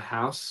Easy in the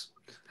house.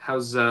 How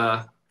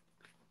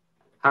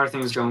are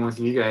things going with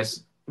you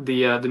guys?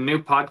 The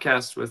new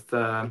podcast with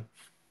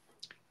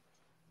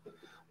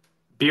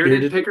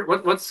Bearded Picker.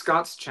 What's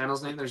Scott's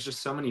channel's name? There's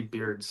just so many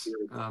beards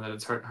that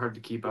it's hard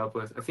to keep up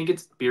with. I think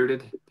it's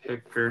Bearded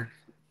Picker.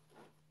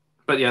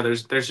 But yeah,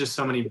 there's just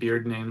so many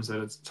beard names that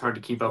it's hard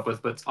to keep up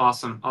with. But it's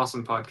awesome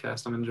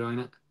podcast. I'm enjoying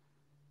it.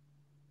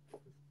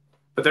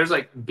 But there's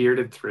like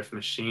Bearded Thrift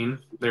Machine.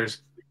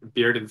 There's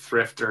Bearded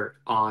Thrifter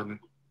on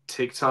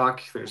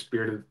TikTok. There's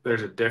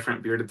a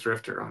different Bearded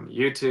Thrifter on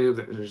YouTube.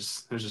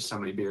 There's just so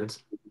many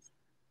beards.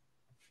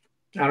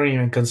 I don't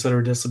even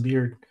consider this a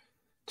beard.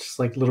 Just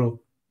like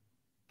little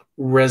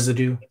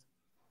residue on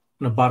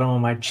the bottom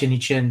of my chinny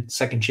chin,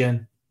 second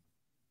chin.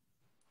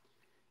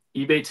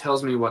 eBay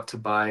tells me what to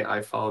buy.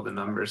 I follow the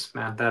numbers,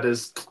 man. That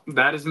is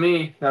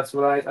me. That's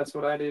what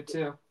I do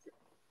too.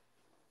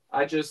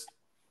 I just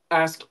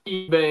ask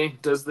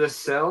eBay, does this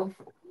sell?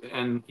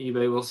 And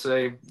eBay will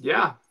say,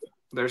 yeah,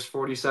 there's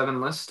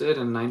 47 listed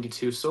and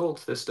 92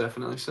 sold. This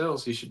definitely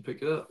sells. You should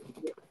pick it up.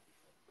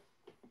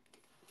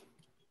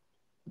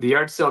 The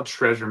Yard Sale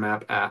Treasure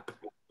Map app.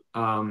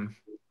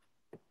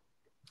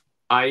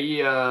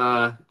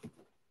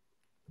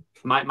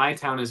 My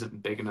town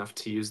isn't big enough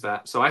to use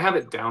that. So I have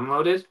it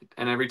downloaded,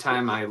 and every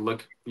time I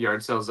look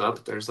yard sales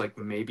up, there's like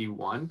maybe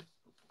one.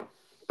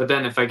 But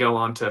then if I go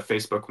on to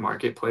Facebook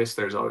Marketplace,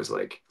 there's always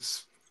like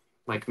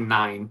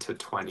 9 to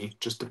 20,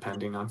 just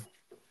depending on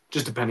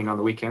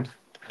the weekend.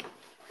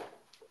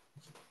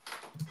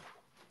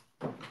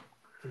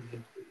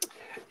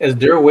 Is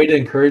there a way to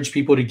encourage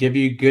people to give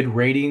you good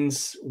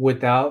ratings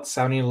without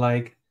sounding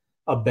like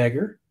a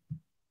beggar?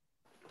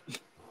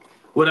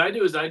 What I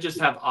do is I just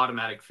have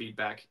automatic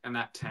feedback, and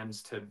that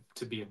tends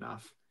to be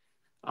enough.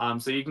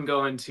 So you can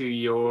go into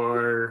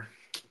your,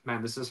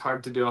 man, this is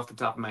hard to do off the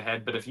top of my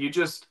head, but if you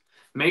just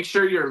make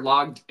sure you're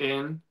logged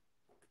in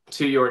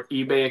to your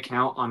eBay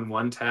account on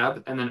one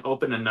tab and then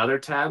open another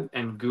tab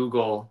and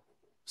Google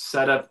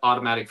set up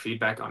automatic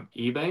feedback on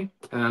eBay,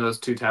 and then those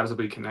two tabs will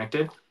be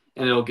connected,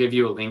 and it'll give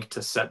you a link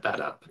to set that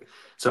up.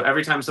 So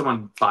every time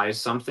someone buys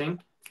something,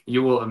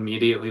 you will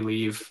immediately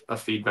leave a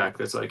feedback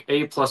that's like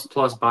A++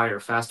 buyer,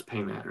 fast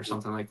payment, or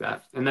something like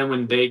that. And then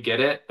when they get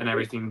it and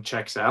everything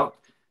checks out,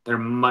 they're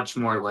much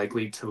more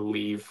likely to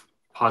leave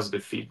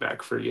positive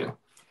feedback for you.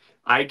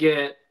 I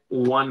get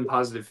one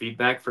positive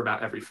feedback for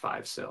about every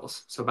 5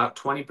 sales. So about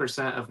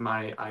 20% of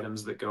my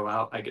items that go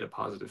out, I get a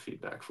positive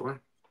feedback for.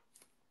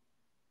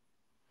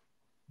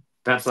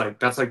 That's like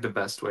the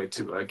best way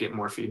to get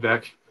more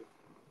feedback.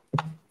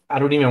 I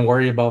don't even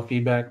worry about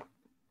feedback.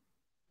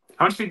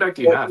 How much feedback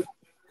do you have?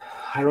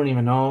 I don't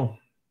even know.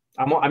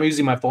 I'm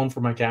using my phone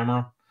for my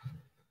camera.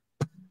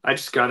 I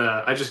just got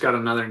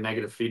another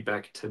negative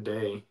feedback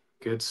today.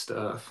 Good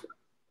stuff.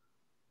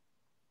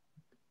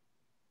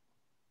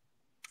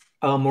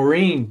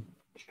 Maureen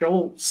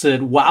Joel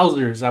said,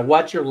 "Wowzers! I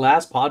watched your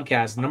last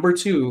podcast, number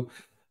 2,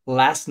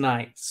 last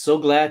night. So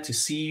glad to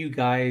see you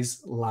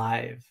guys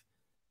live."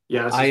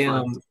 Yeah, this is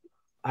fun.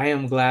 I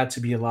am glad to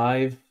be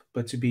alive,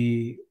 but to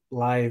be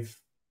live,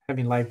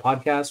 having live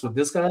podcasts with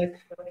this guy,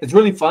 it's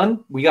really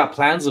fun. We got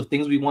plans of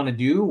things we want to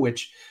do.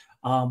 Which,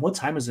 what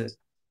time is it?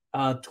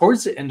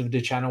 Towards the end of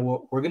the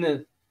channel, we're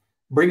gonna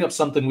bring up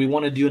something we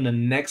want to do in the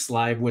next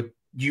live with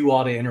you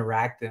all to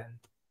interact in.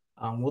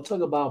 We'll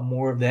talk about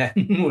more of that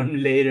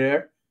one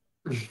later.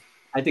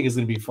 I think it's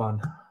gonna be fun.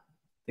 I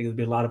think it'll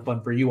be a lot of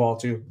fun for you all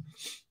too.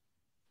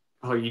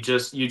 Oh, you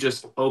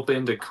just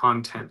opened a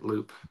content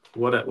loop.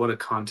 What a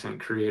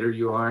content creator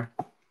you are.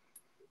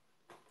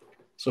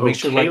 So Oh, make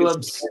sure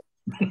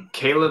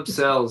Caleb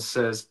Sells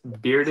says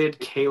bearded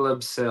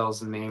Caleb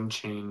Sells name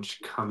change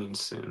coming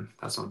soon.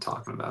 That's what I'm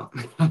talking about.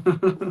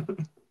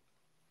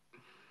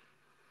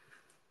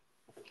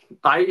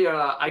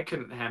 I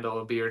couldn't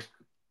handle a beard.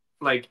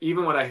 Like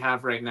even what I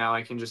have right now,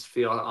 I can just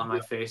feel it on my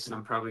face, and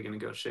I'm probably gonna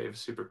go shave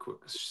super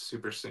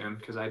soon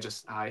because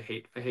I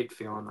hate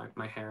feeling like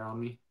my hair on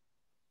me.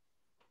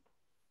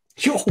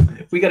 Yo,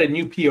 we got a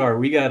new PR.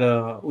 We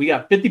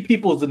got 50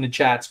 people in the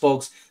chats,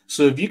 folks.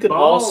 So if you could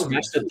all Boom!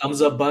 smash the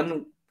thumbs up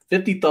button,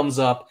 50 thumbs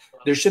up.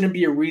 There shouldn't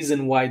be a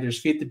reason why there's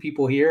 50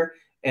 people here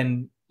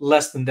and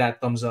less than that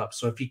thumbs up.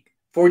 So if you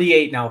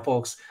 48 now,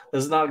 folks,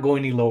 let's not go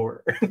any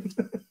lower.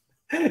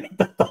 Hit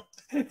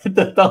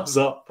the thumbs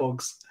up,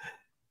 folks.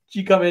 If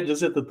you come in,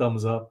 just hit the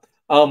thumbs up.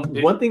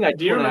 One thing I Do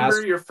do you want to remember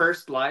ask. your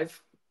first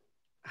live?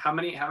 How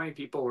many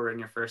people were in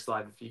your first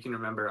live? If you can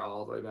remember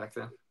all the way back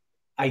then.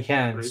 I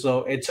can. 3?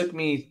 So it took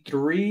me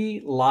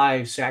 3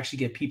 lives to actually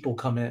get people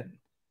come in.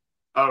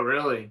 Oh,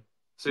 really?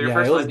 So your Yeah, it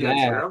first was live you had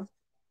that. 0?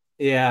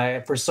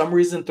 Yeah, for some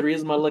reason, 3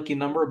 is my lucky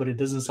number, but it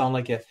doesn't sound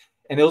like it.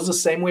 And it was the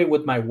same way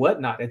with my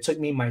whatnot. It took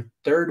me my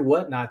third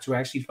whatnot to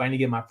actually finally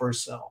get my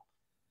first sell.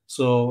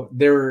 So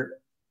there,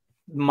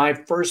 my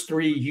first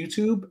 3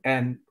 YouTube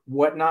and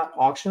whatnot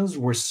auctions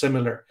were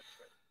similar.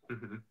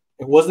 Mm-hmm.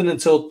 It wasn't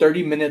until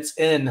 30 minutes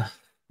in,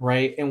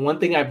 right? And one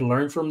thing I've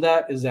learned from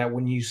that is that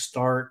when you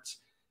start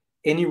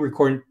any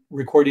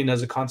recording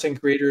as a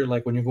content creator,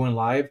 like when you're going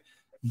live,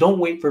 don't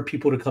wait for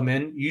people to come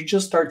in. You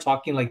just start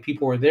talking like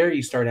people are there.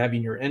 You start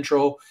having your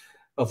intro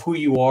of who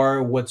you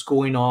are, what's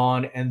going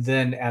on, and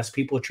then as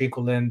people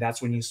trickle in,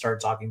 that's when you start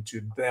talking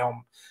to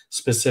them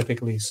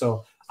specifically.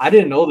 So I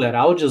didn't know that.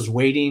 I was just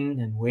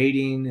waiting,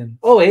 and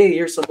oh, hey,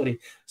 here's somebody.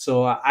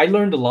 So I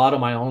learned a lot on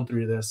my own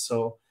through this.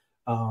 So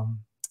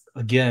um,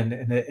 again,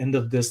 in the end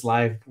of this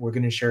live, we're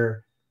going to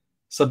share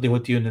something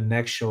with you in the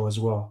next show as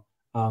well.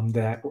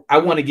 That I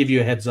want to give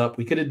you a heads up.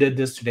 We could have did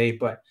this today,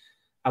 but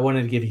I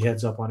wanted to give you a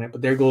heads up on it.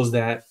 But there goes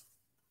that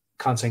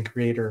content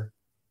creator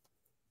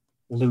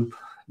loop.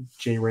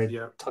 J Red.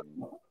 Yep.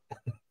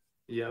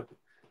 Yep.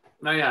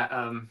 No,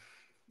 yeah.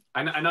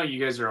 I know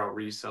you guys are all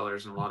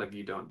resellers, and a lot of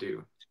you don't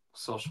do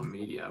social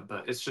media,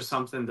 but it's just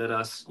something that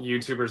us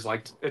YouTubers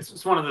like.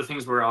 It's one of the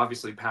things we're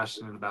obviously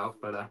passionate about.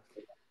 But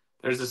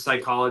there's a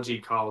psychology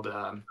called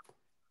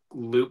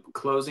loop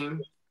closing.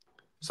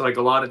 So like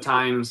a lot of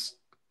times,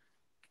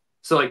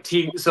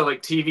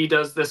 TV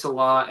does this a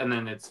lot, and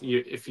then it's you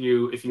if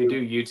you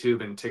do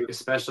YouTube and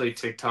especially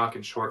TikTok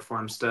and short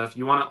form stuff,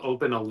 you want to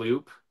open a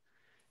loop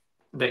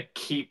that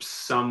keeps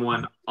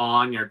someone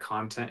on your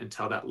content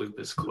until that loop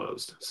is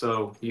closed.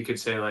 So you could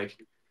say like,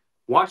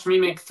 watch me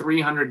make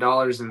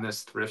 $300 in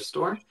this thrift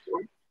store,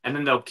 and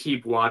then they'll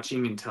keep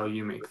watching until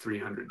you make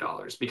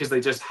 $300 because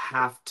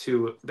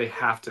they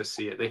have to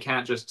see it. They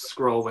can't just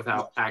scroll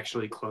without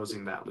actually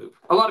closing that loop.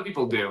 A lot of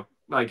people do,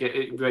 like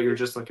but you're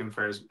just looking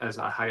for as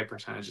a high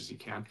percentage as you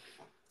can. Or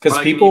Because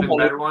like an people even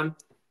better one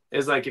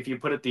is like if you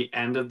put at the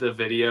end of the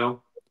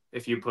video,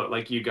 if you put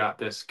like you got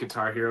this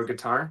Guitar Hero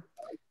guitar,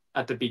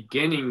 at the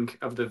beginning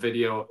of the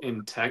video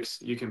in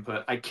text, you can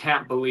put, I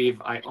can't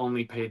believe I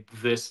only paid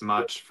this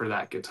much for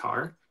that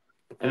guitar.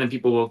 And then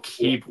people will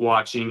keep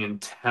watching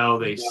until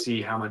they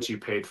see how much you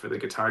paid for the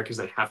guitar because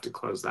they have to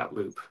close that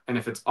loop. And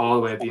if it's all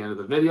the way at the end of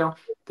the video,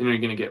 then you're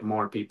going to get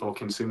more people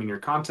consuming your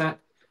content.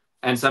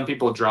 And some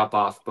people drop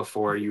off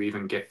before you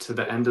even get to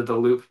the end of the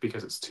loop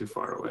because it's too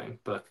far away,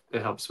 but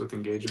it helps with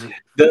engagement.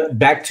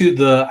 back to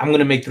the I'm going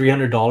to make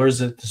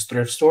 $300 at this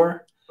thrift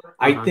store.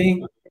 I Uh-huh.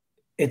 think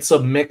it's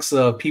a mix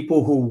of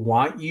people who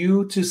want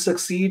you to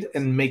succeed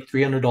and make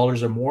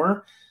 $300 or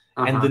more,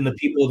 and Uh-huh. then the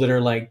people that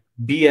are like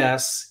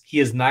BS. He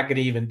is not going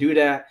to even do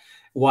that.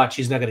 Watch,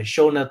 he's not going to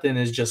show nothing.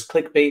 It's just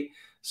clickbait.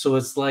 So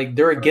it's like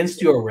they're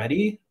against you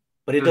already,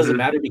 but it doesn't Mm-hmm.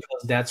 matter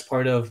because that's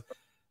part of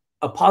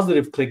a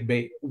positive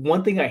clickbait.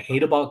 One thing I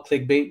hate about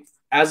clickbait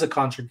as a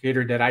content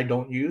creator that I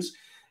don't use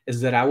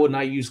is that I would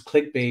not use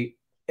clickbait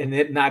and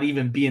it not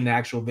even be in the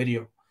actual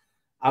video.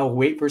 I'll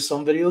wait for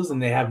some videos and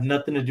they have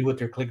nothing to do with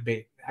their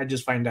clickbait. I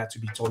just find that to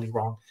be totally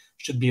wrong.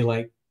 It should be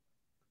like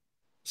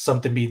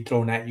something being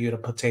thrown at you, at a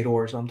potato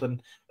or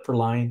something for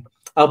lying.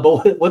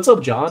 But what's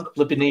up, John?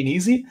 Flipping ain't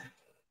easy.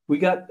 We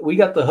got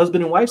the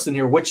husband and wives in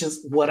here, which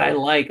is what I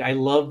like. I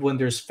love when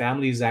there's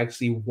families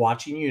actually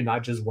watching you,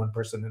 not just one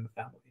person in the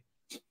family.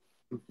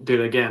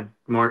 Dude, again,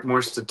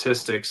 more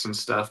statistics and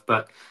stuff,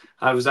 but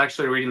I was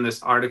actually reading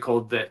this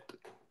article that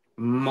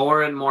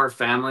more and more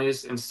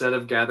families, instead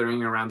of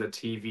gathering around the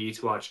TV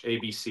to watch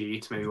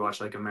ABC, to maybe watch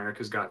like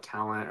America's Got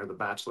Talent or The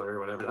Bachelor or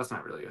whatever, that's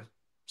not really a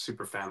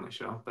super family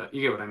show, but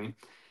you get what I mean.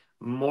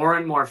 More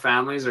and more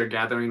families are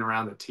gathering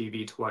around the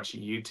TV to watch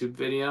YouTube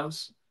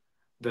videos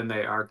than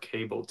they are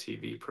cable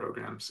TV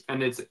programs,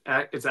 and it's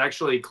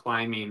actually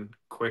climbing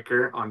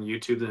quicker on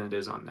YouTube than it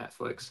is on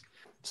Netflix.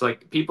 So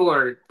like people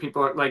are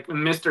like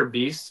Mr.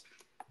 Beast.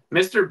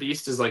 Mr.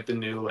 Beast is like the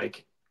new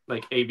like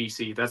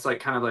ABC. That's like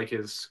kind of like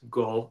his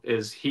goal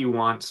is he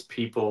wants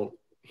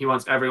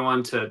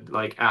everyone to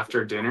like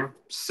after dinner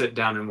sit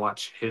down and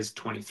watch his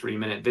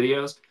 23-minute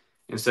videos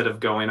instead of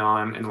going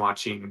on and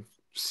watching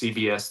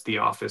CBS The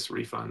Office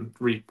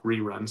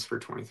reruns for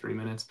 23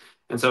 minutes.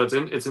 And so it's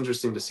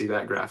interesting to see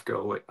that graph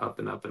go up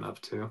and up and up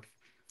too.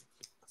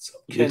 So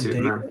Ken YouTube,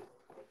 David. man.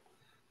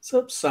 What's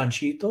up,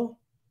 Sanchito?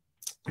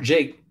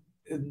 Jake,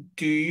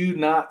 do you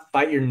not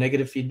fight your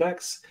negative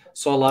feedbacks?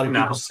 So a lot of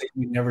people say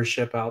you never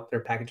ship out their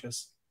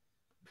packages.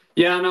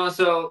 Yeah, no.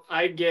 So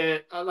I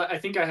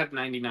think I have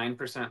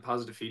 99%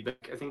 positive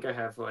feedback. I think I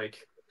have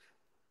like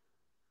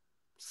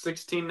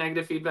 16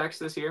 negative feedbacks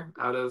this year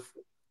out of,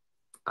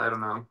 I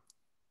don't know,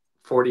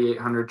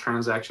 4,800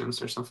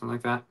 transactions or something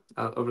like that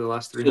over the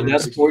last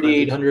 365 So that's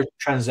 4,800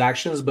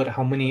 transactions, but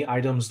how many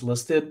items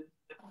listed?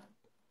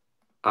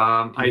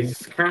 I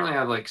currently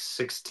have like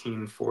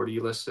 1640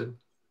 listed.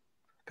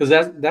 Because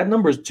that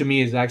number to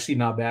me is actually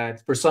not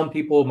bad. For some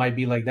people, it might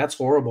be like, that's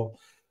horrible.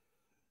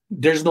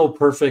 There's no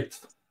perfect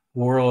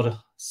world.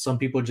 Some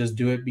people just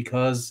do it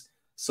because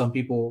some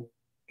people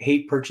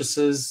hate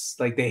purchases.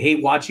 Like they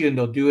hate watching you and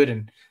they'll do it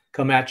and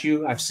come at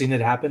you. I've seen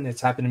it happen.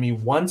 It's happened to me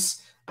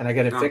once and I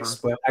got it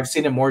fixed, but I've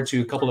seen it more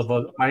to a couple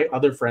of my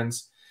other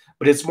friends.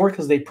 But it's more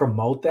because they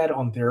promote that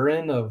on their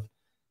end of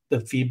the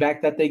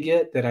feedback that they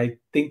get that I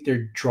think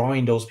they're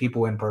drawing those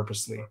people in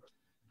purposely.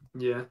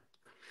 Yeah.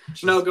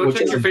 No, go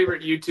check your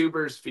favorite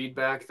YouTuber's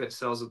feedback that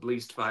sells at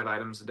least 5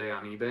 items a day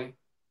on eBay.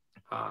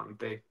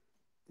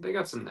 They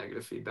got some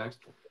negative feedback.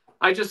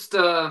 I just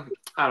I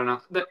don't know.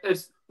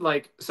 It's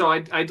like, so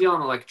I deal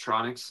in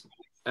electronics,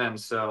 and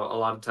so a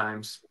lot of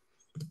times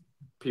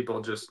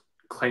people just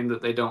claim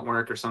that they don't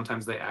work, or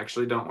sometimes they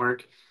actually don't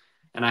work.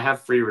 And I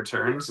have free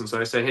returns, and so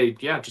I say, hey,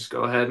 yeah, just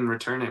go ahead and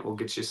return it. We'll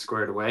get you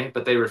squared away.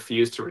 But they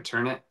refuse to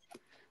return it.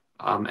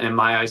 And in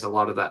my eyes, a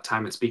lot of that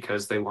time, it's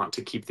because they want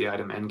to keep the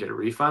item and get a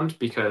refund,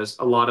 because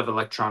a lot of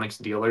electronics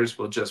dealers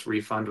will just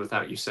refund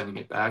without you sending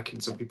it back.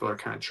 And so people are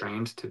kind of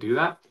trained to do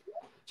that.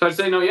 So I'd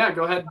say, no, yeah,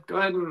 go ahead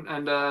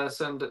and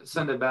send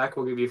it back.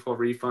 We'll give you a full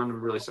refund.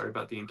 I'm really sorry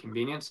about the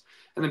inconvenience.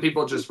 And then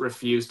people just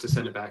refuse to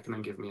send it back and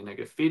then give me a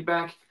negative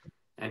feedback.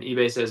 And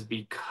eBay says,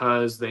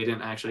 because they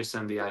didn't actually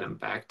send the item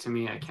back to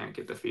me, I can't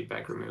get the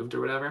feedback removed or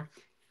whatever.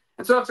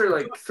 And so after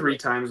like 3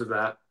 times of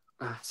that,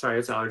 sorry,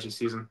 it's allergy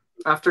season.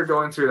 After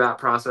going through that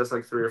process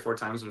like 3 or 4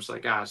 times, I'm just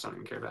like, I just don't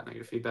even care about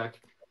negative feedback.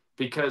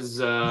 Because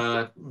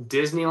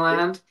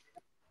Disneyland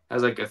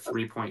has like a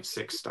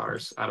 3.6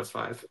 stars out of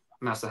 5.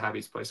 And that's the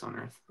happiest place on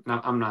earth.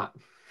 No, I'm not,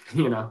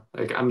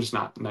 like, I'm just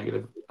not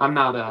negative. I'm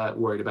not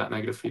worried about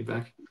negative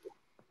feedback.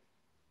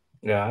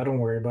 Yeah, I don't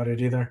worry about it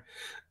either.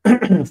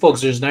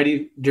 Folks,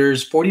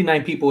 there's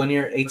 49 people in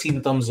here,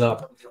 18 thumbs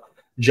up.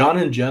 John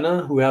and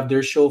Jenna, who have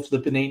their show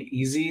Flippin' Ain't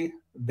Easy,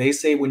 they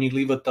say when you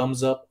leave a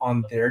thumbs up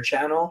on their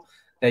channel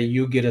that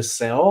you get a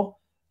sale.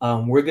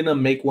 We're gonna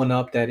make one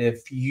up that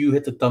if you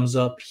hit the thumbs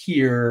up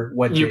here,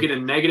 you get a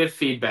negative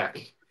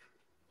feedback.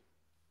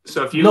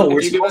 So if you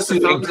give us a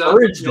thumbs up,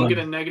 you'll get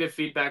a negative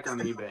feedback on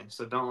eBay.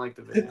 So don't like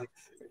the video.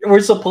 We're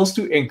supposed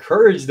to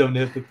encourage them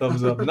to hit the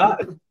thumbs up,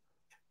 not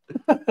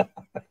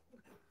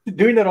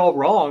doing it all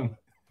wrong.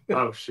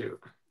 Oh shoot.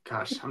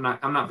 Gosh, I'm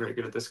not very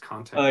good at this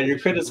content. Your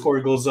credit score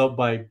goes up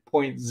by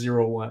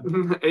 0.01.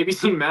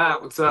 ABC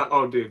Matt, what's up?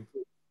 Oh, dude,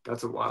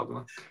 that's a wild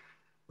one.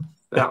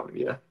 That one,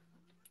 yeah.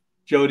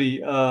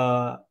 Jody,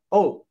 I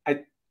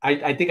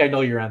think I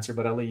know your answer,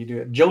 but I'll let you do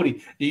it.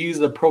 Jody, do you use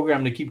the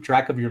program to keep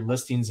track of your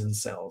listings and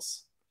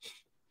sales?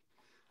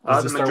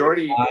 The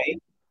majority.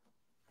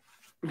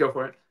 Go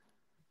for it.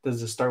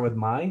 Does it start with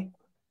my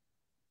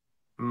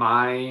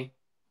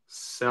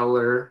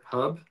Seller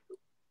Hub?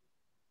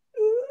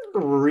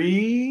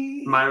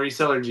 My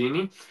Reseller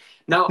Genie.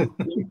 No,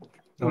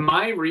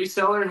 My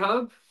Reseller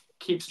Hub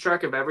keeps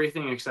track of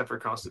everything except for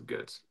cost of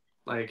goods.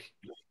 Like,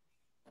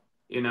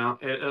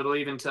 it'll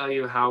even tell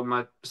you how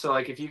much. So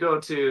like if you go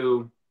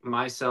to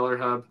My Seller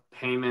Hub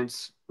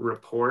payments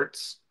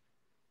reports,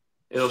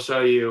 it'll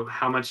show you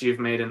how much you've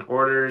made in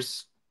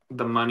orders,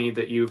 the money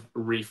that you've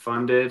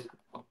refunded,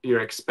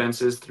 your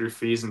expenses through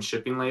fees and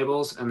shipping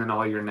labels, and then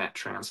all your net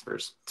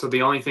transfers. So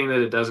the only thing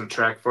that it doesn't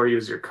track for you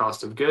is your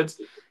cost of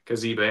goods,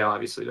 because eBay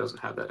obviously doesn't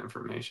have that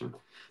information.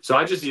 So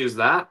I just use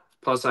that.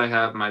 Plus I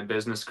have my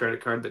business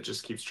credit card that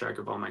just keeps track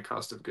of all my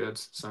cost of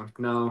goods. So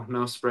no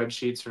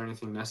spreadsheets or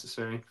anything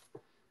necessary.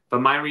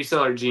 But My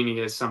Reseller Genie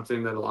is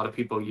something that a lot of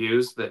people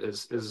use that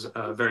is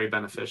very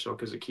beneficial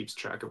because it keeps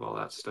track of all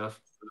that stuff.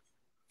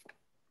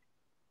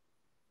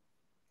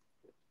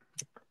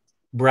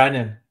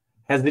 Brandon,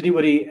 has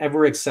anybody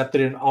ever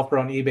accepted an offer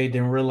on eBay,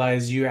 didn't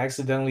realize you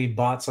accidentally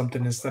bought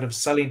something instead of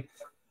selling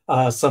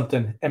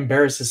something?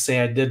 Embarrassed to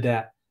say I did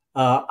that.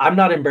 I'm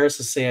not embarrassed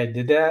to say I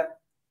did that.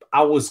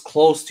 I was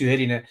close to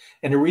hitting it.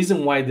 And the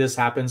reason why this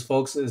happens,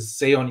 folks, is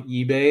say on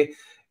eBay,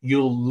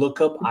 you'll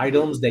look up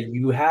items that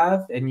you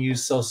have and you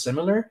sell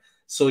similar.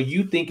 So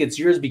you think it's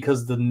yours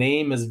because the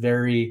name is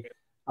very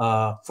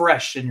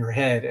fresh in your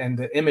head and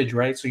the image,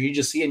 right? So you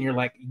just see it and you're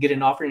like, you get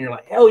an offer and you're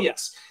like, hell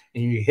yes.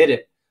 And you hit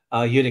it.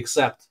 You hit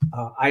accept.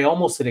 I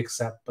almost hit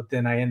accept, but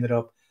then I ended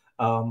up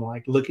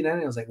like looking at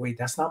it. I was like, wait,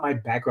 that's not my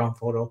background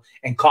photo,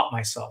 and caught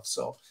myself.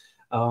 So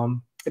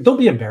don't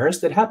be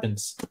embarrassed. It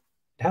happens. It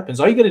happens.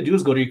 All you got to do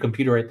is go to your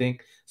computer. I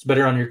think it's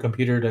better on your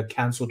computer to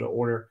cancel the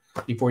order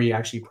before you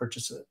actually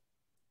purchase it,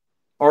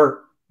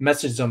 or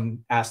message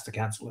them, ask to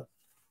cancel it.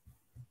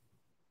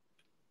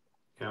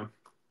 Yeah,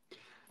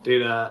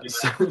 dude.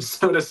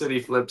 Soda City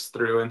flips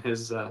through in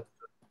his my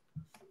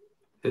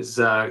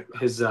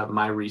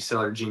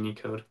reseller genie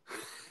code.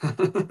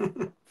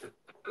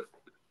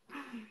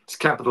 He's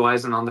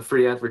capitalizing on the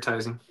free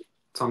advertising.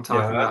 That's what I'm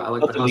talking about. I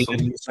like the hustle.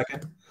 In a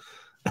second.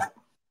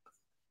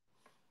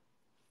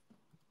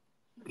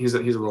 He's a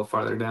little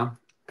farther down.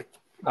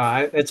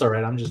 It's all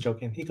right. I'm just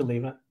joking. He can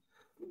leave it.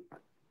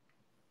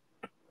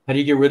 How do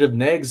you get rid of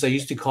negs? I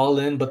used to call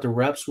in, but the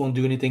reps won't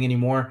do anything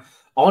anymore.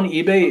 On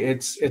eBay,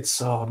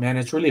 it's oh man,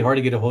 it's really hard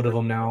to get a hold of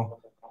them now.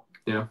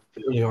 Yeah,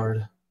 it's really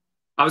hard.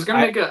 I was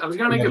gonna make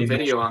a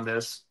video on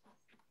this,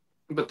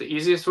 but the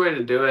easiest way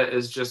to do it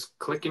is just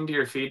click into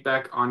your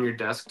feedback on your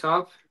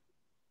desktop.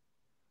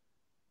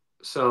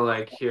 So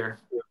like here,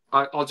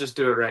 I'll just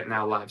do it right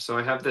now live. So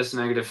I have this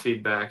negative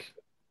feedback.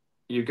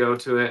 You go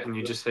to it and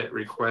you just hit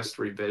request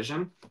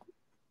revision.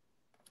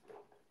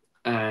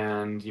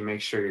 And you make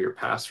sure your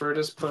password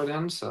is put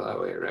in so that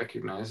way it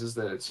recognizes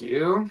that it's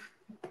you.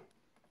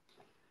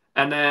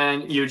 And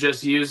then you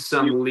just use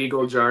some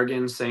legal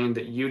jargon saying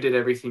that you did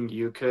everything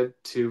you could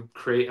to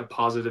create a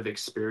positive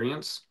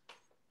experience.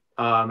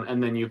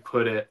 And then you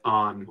put it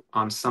on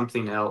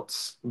something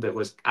else that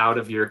was out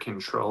of your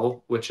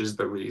control, which is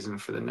the reason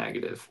for the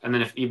negative. And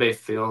then if eBay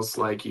feels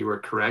like you were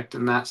correct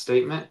in that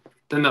statement,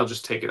 then they'll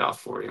just take it off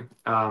for you.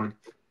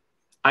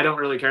 I don't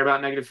really care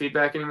about negative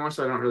feedback anymore,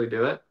 so I don't really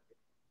do it.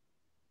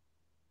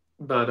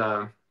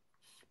 But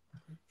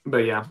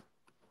yeah.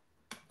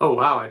 Oh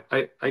wow,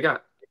 I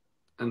got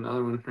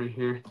another one right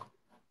here.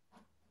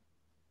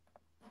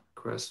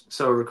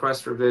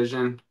 Request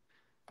revision.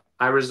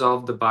 I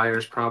resolved the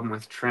buyer's problem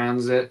with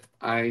transit.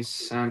 I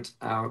sent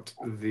out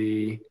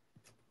the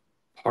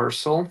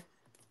parcel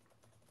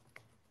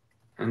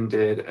and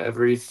did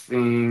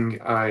everything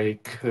I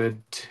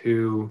could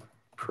to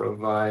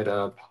provide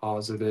a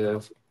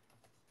positive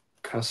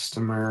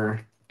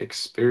customer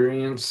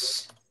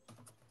experience.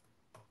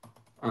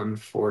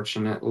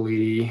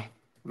 Unfortunately,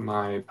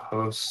 my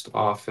post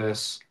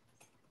office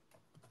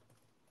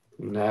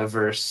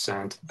never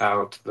sent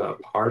out the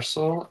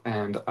parcel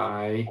and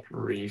I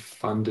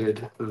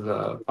refunded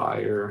the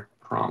buyer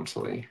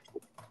promptly.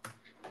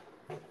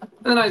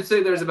 Then I'd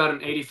say there's about an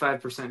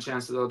 85%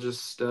 chance that they'll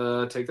just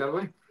take that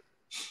away.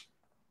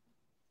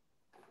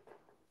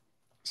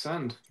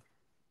 Send.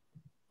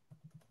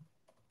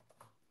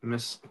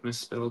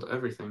 Misspelled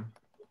everything.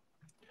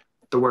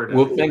 The word.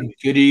 Well, thank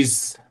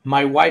goodies.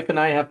 My wife and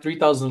I have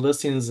 3,000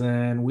 listings,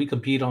 and we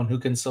compete on who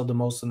can sell the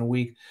most in a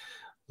week.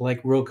 Like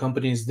real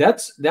companies,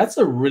 that's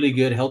a really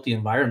good, healthy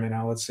environment.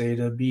 I would say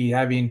to be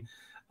having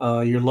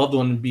your loved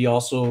one be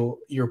also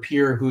your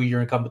peer who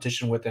you're in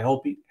competition with, a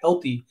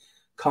healthy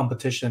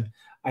competition.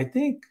 I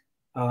think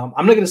I'm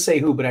not going to say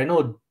who, but I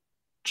know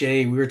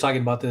Jay. We were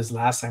talking about this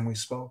last time we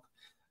spoke.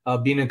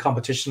 Being in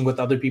competition with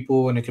other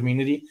people in a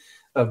community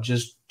of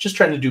just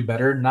trying to do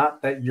better.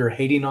 Not that you're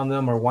hating on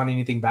them or wanting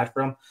anything bad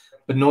for them,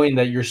 but knowing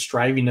that you're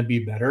striving to be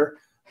better.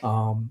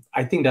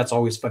 I think that's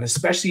always fun,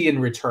 especially in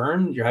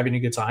return. You're having a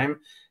good time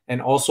and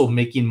also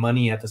making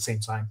money at the same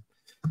time.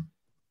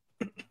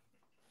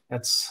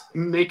 That's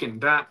making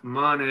that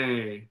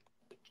money.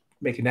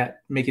 Making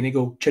it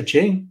go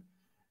cha-ching.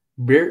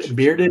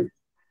 Bearded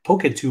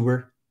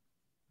PokeTuber.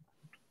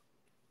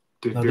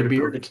 Dude, another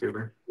bearded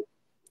PokeTuber.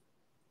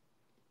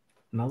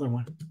 Another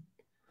one.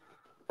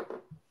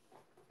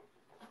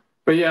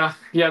 But yeah,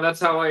 that's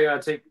how I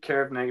take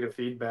care of negative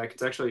feedback.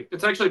 It's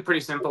actually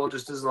pretty simple.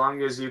 Just as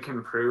long as you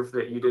can prove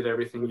that you did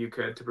everything you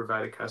could to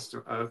provide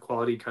a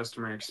quality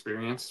customer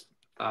experience,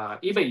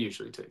 eBay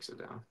usually takes it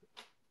down.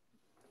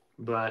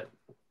 But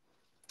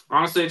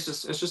honestly, it's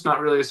just not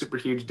really a super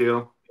huge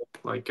deal.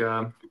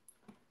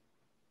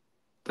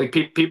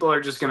 People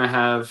are just gonna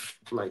have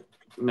like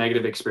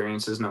negative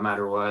experiences no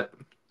matter what.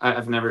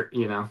 I've never,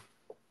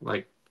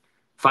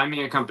 find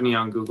me a company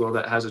on Google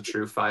that has a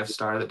true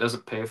 5-star that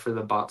doesn't pay for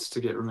the bots to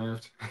get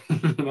removed.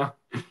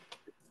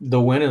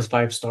 The win is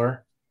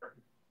 5-star,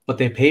 but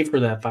they pay for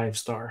that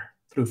 5-star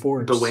through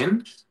Forbes. The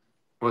win?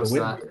 What's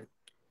that?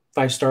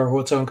 5-star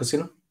hotel and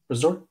casino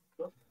resort.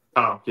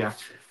 Oh yeah.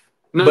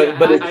 No,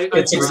 but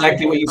it's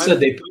exactly what you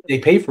said. They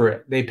pay for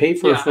it. They pay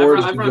for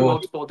Forbes. I've run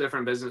multiple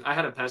different businesses. I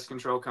had a pest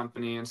control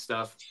company and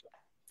stuff,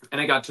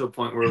 and it got to a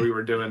point where we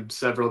were doing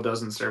several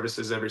dozen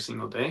services every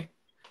single day.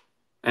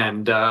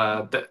 And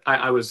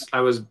I was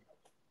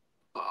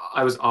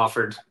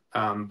offered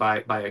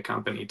by a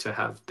company to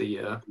have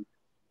the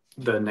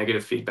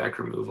negative feedback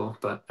removal,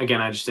 but again,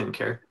 I just didn't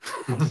care.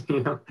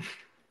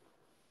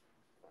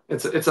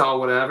 It's all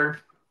whatever.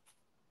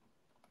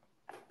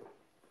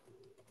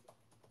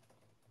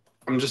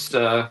 I'm just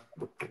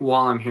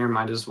while I'm here,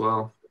 might as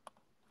well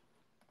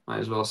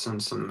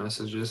send some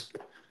messages.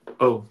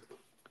 Oh,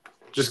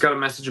 just got a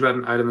message about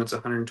an item that's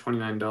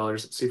 $129.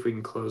 Let's see if we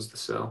can close the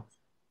sale.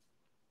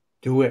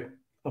 Do it.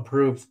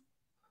 Approve.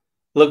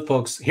 Look,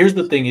 folks, here's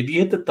the thing. If you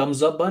hit the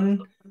thumbs up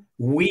button,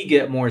 we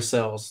get more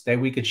sales that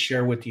we could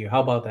share with you.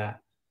 How about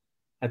that?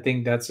 I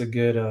think that's a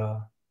good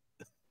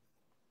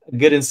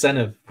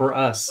incentive for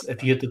us.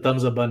 If you hit the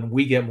thumbs up button,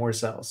 we get more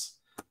sales.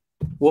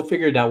 We'll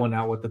figure that one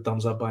out with the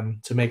thumbs up button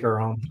to make our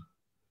own.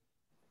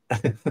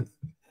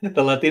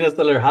 The Latina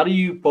seller, how do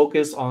you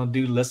focus on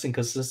do listing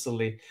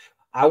consistently?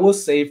 I will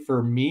say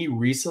for me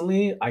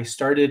recently, I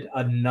started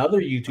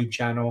another YouTube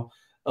channel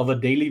of a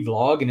daily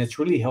vlog, and it's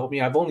really helped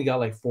me. I've only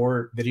got like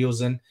 4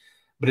 videos in,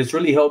 but it's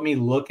really helped me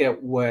look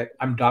at what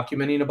I'm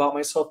documenting about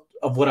myself,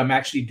 of what I'm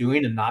actually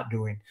doing and not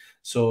doing.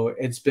 So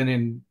it's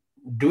been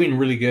doing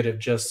really good at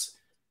just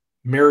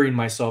mirroring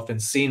myself and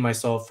seeing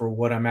myself for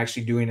what I'm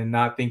actually doing and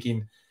not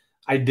thinking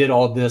I did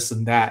all this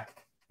and that.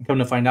 Come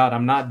to find out,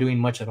 I'm not doing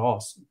much at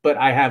all. But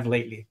I have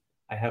lately.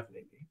 I have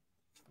lately.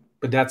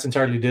 But that's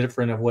entirely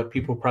different of what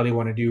people probably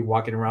want to do,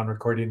 walking around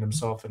recording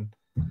themselves and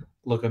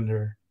look on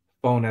their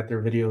phone at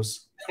their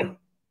videos.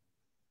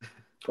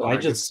 So I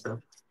just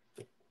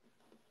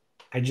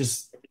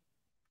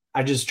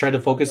try to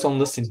focus on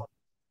listening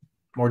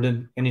more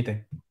than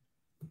anything.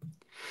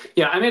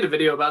 Yeah, I made a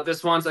video about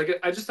this once.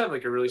 I just have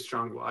like a really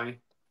strong why.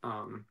 I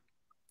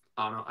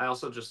don't know. I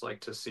also just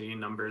like to see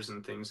numbers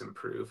and things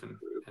improve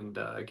and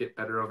get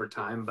better over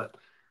time. But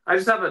I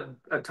just have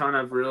a ton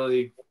of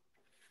really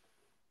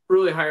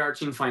high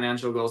arching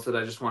financial goals that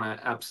I just want to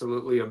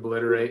absolutely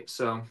obliterate.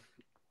 So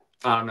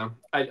I don't know.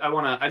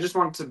 I just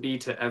want to be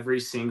to every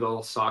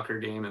single soccer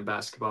game and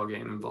basketball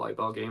game and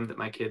volleyball game that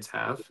my kids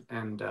have.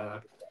 And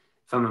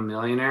if I'm a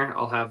millionaire,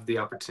 I'll have the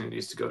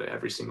opportunities to go to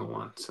every single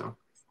one. So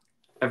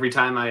every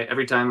time I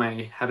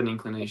have an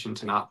inclination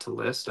to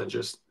list, I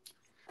just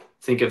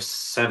think of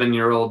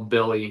 7-year-old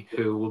Billy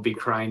who will be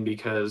crying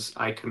because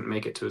I couldn't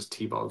make it to his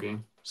T-ball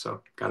game.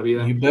 So gotta be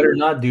there. You better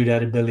not do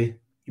that, Billy.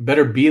 You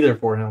better be there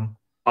for him.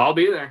 I'll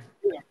be there.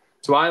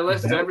 That's why I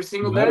list every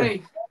single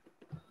day.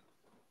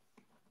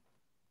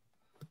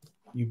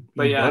 You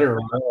better,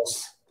 or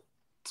else.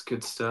 It's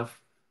good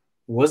stuff.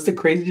 What's the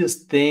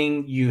craziest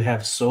thing you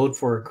have sold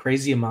for a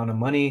crazy amount of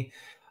money?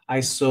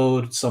 I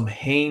sold some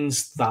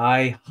Hanes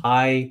thigh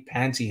high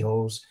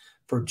pantyhose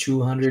for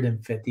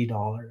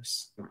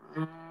 $250.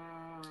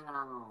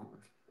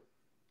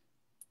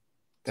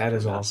 That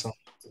is awesome.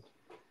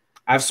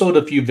 I've sold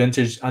a few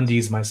vintage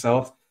undies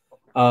myself.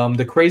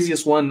 The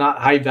craziest one, not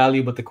high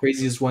value, but the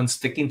craziest one,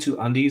 sticking to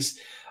undies.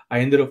 I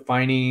ended up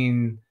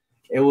finding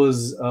it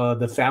was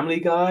the Family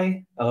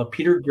Guy,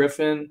 Peter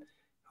Griffin,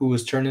 who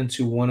was turned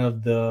into one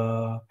of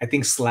the, I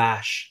think,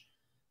 Slash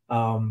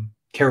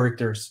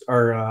characters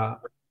or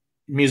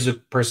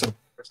music person.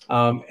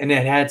 And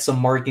it had some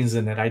markings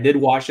in it. I did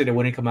wash it. It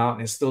wouldn't come out,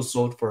 and it still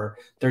sold for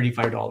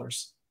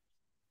 $35.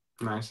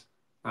 Nice.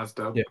 That's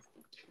dope. Yeah.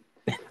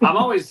 I'm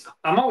always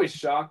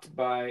shocked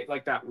by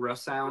like that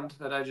Russ sound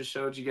that I just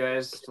showed you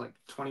guys like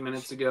 20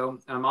 minutes ago.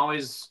 And I'm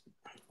always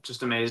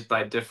just amazed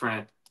by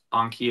different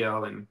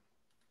Onkyo and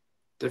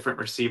different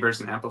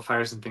receivers and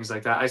amplifiers and things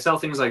like that. I sell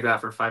things like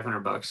that for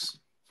 $500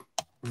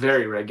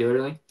 very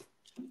regularly.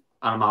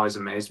 I'm always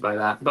amazed by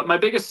that. But my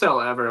biggest sell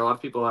ever, a lot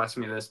of people ask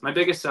me this, my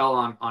biggest sell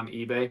on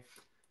eBay,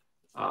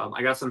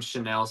 I got some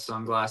Chanel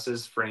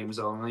sunglasses, frames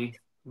only.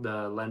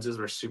 The lenses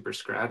were super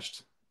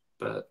scratched,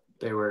 but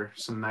they were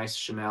some nice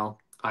Chanel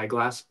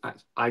eyeglass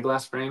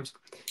frames.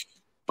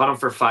 Bought them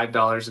for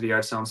 $5 at the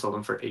yard sale and sold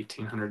them for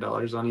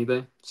 $1,800 on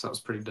eBay. So that was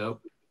pretty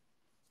dope.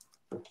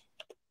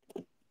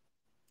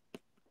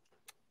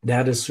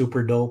 That is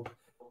super dope.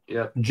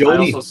 Yeah.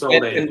 Jody,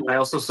 I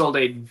also sold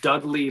a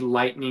Dudley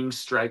Lightning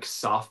Strike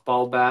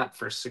softball bat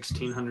for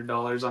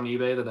 $1,600 on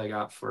eBay that I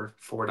got for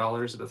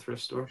 $4 at a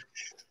thrift store.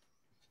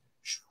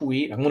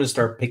 Sweet. I'm going to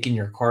start picking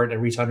your card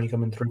every time you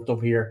come and thrift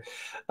over here.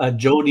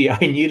 Jody, I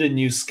need a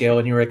new scale.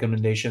 Any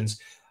recommendations?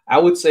 I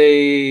would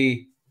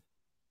say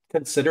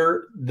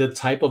consider the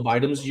type of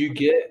items you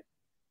get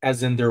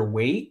as in their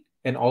weight,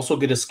 and also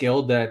get a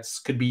scale that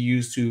could be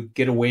used to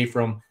get away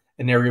from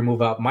an area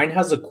move out. Mine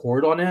has a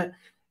cord on it,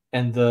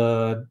 and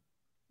the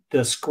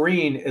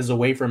screen is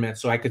away from it,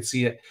 so I could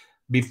see it.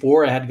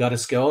 Before, I had got a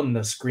scale and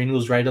the screen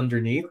was right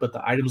underneath, but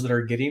the items that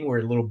are getting were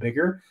a little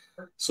bigger.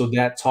 So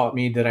that taught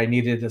me that I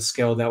needed a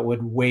scale that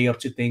would weigh up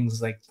to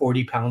things like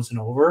 40 pounds and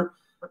over.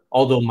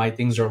 Although my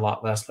things are a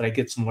lot less, but I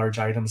get some large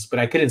items. But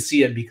I couldn't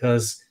see it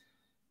because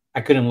I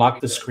couldn't lock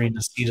the screen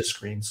to see the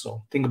screen.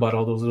 So think about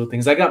all those little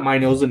things. I got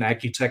mine. It was an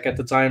Accutech at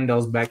the time. That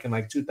was back in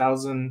like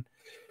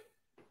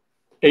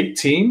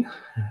 2018.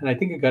 And I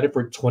think I got it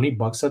for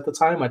 $20 at the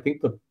time. I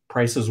think the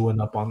prices went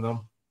up on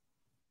them.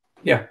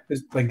 Yeah,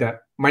 it's like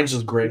that. Mine's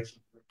just gray.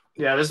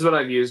 Yeah, this is what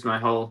I've used my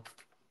whole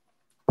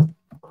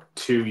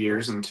 2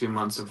 years and 2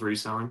 months of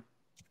reselling.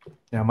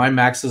 Yeah, my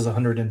max is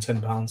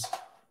 110 pounds.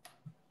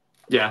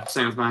 Yeah,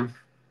 same as mine.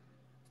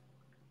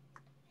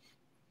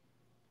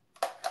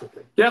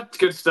 Yeah, it's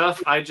good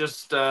stuff. I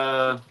just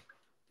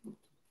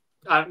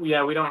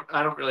Yeah, we don't.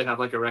 I don't really have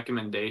like a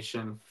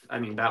recommendation. I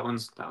mean, that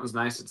one's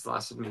nice. It's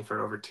lasted me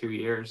for over 2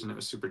 years, and it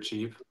was super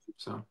cheap.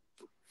 So,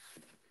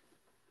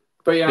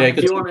 but Yeah, yeah, it if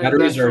could you take want to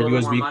batteries invest a or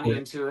little more USB money cord.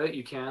 into it,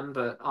 you can.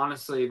 But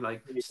honestly,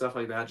 like stuff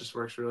like that just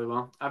works really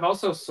well. I've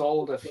also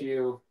sold a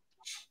few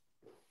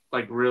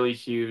like really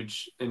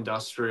huge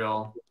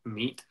industrial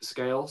meat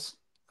scales,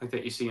 like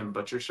that you see in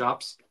butcher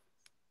shops.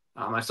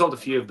 I sold a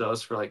few of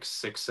those for like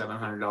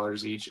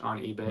 $600-700 each on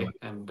eBay,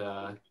 and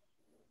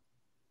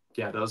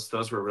yeah,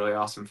 those were really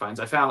awesome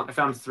finds. I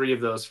found three of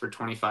those for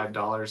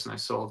 $25, and I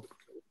sold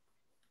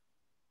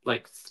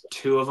like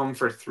two of them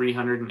for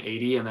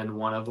 380, and then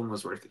one of them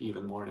was worth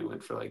even more, and it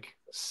went for like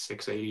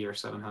 680 or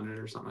 700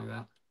 or something like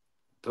that.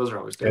 Those are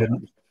always dope.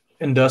 And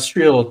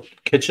industrial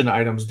kitchen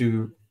items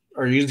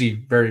are usually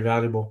very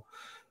valuable.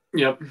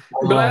 Yep,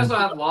 but I Um, also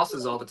have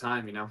losses all the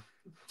time, you know.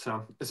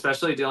 So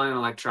especially dealing in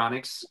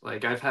electronics,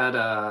 like I've had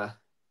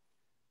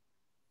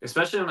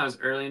especially when I was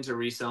early into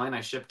reselling,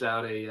 I shipped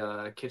out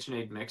a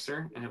KitchenAid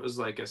mixer, and it was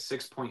like a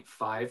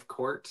 6.5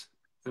 quart.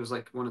 It was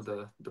like one of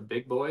the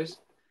big boys.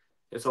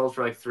 It sold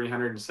for like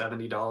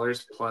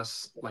 $370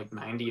 plus like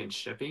 90 in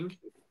shipping.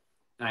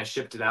 And I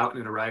shipped it out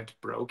and it arrived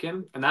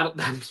broken. And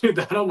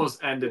that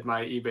almost ended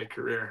my eBay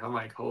career. I'm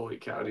like, holy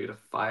cow, dude, a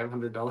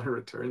 $500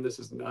 return. This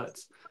is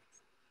nuts.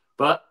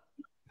 But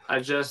I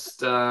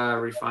just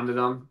refunded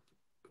them.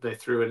 They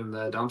threw it in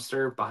the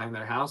dumpster behind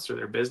their house or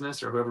their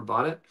business or whoever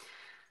bought it.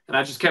 And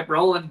I just kept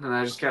rolling, and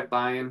I just kept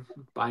buying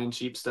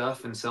cheap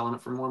stuff and selling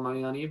it for more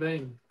money on eBay.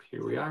 And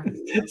here we are.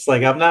 it's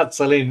like I'm not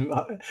selling.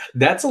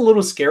 That's a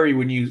little scary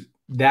when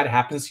that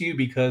happens to you,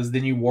 because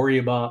then you worry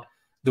about,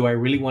 do I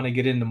really want to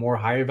get into more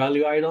higher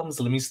value items?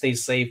 Let me stay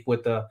safe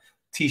with the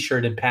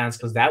t-shirt and pants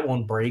because that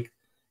won't break,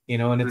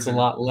 and it's a Mm-hmm.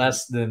 lot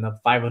less than a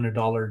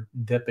 $500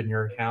 dip in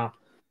your account.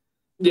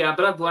 Yeah,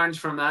 but I've learned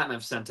from that, and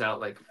I've sent out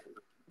like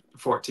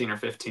 14 or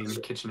 15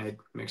 KitchenAid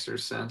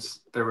mixers since.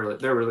 They're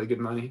really good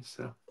money.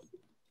 So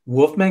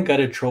Wolfman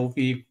got a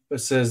trophy that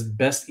says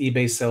best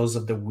eBay sales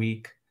of the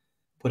week.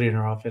 Put it in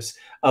our office.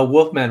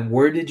 Wolfman,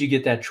 where did you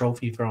get that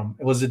trophy from?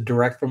 Was it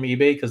direct from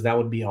eBay? Because that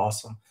would be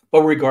awesome.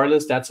 But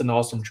regardless, that's an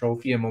awesome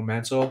trophy and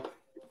memento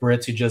for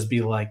it to just be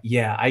like,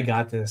 yeah, I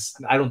got this.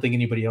 I don't think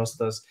anybody else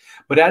does.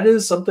 But that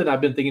is something I've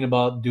been thinking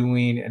about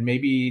doing. And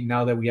maybe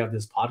now that we have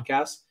this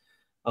podcast,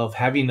 of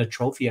having a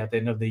trophy at the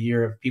end of the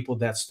year of people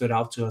that stood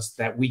out to us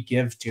that we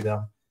give to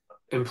them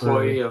for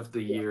employee of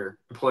the year,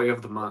 employee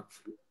of the month.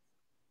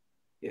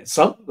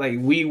 some, like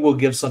we will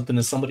give something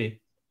to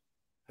somebody.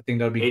 I think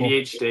that would be cool.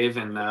 ADH Dave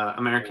and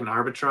American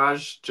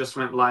Arbitrage just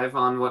went live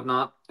on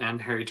Whatnot,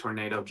 and Harry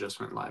Tornado just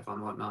went live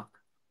on Whatnot.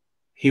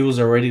 He was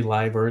already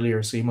live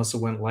earlier, so he must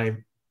have went live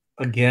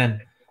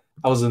again.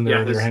 I was in there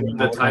Yeah, earlier hanging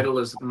the out with him. title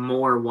is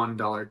more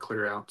 $1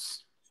 clear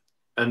outs.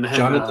 And then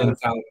Jonathan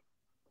found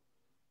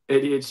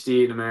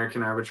ADHD and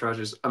American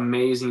Arbitrage's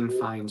amazing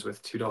finds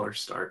with $2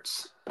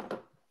 starts.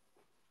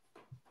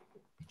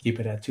 keep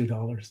it at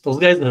 $2. Those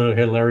guys are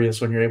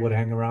hilarious when you're able to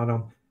hang around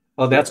them.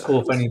 Oh, that's Yeah.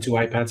 cool finding two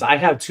iPads. I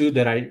have two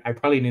that I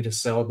probably need to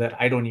sell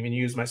that I don't even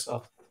use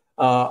myself.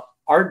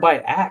 Art by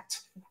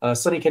Act.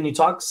 Sonny, can you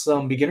talk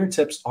some beginner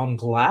tips on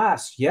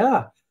glass?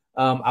 Yeah.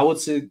 I would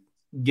say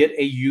get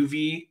a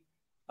UV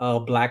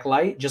black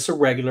light, just a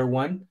regular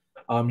one.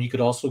 You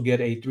could also get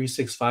a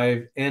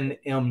 365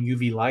 NM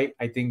UV light.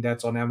 I think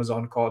that's on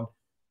Amazon called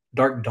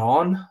Dark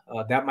Dawn.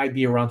 That might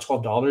be around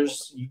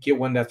 $12. You get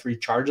one that's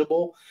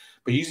rechargeable,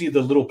 but usually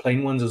the little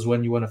plain ones is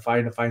when you want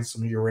to find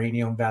some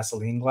uranium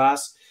Vaseline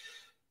glass.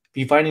 If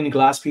you find any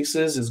glass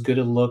pieces, it's good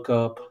to look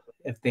up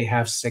if they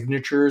have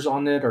signatures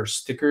on it or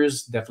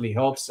stickers. Definitely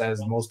helps,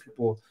 as most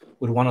people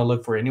would want to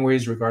look for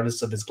anyways,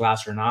 regardless if it's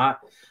glass or not.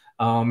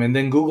 And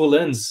then Google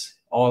Lens.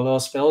 All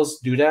else fails,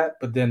 do that.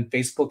 But then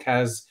Facebook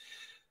has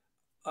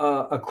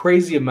a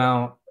crazy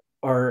amount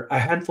or a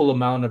handful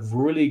amount of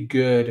really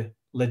good,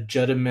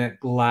 legitimate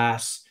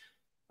glass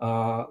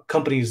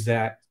companies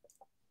that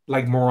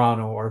like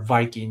Murano or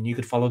Viking. You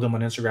could follow them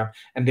on Instagram,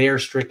 and they are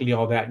strictly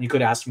all that. You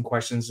could ask them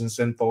questions and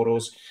send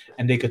photos,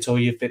 and they could tell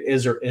you if it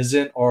is or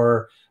isn't,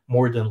 or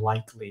more than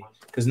likely,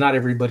 because not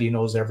everybody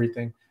knows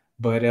everything.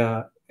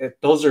 But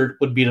those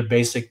would be the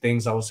basic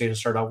things I would say to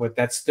start out with.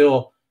 That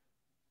still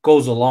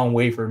goes a long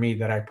way for me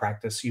that I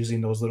practice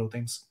using those little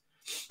things.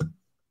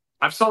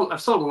 I've sold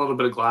a little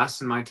bit of glass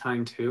in my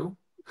time too.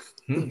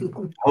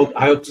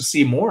 I hope to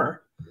see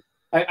more.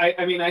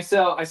 I mean I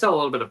sell a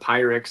little bit of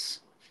Pyrex.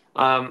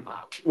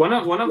 One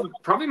of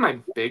probably my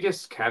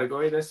biggest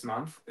category this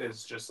month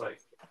is just like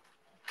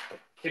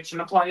kitchen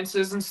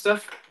appliances and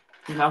stuff.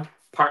 You know,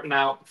 parting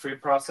out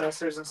food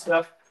processors and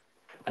stuff.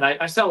 And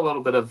I sell a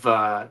little bit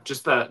of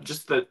just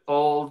the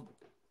old,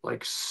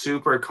 like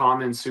super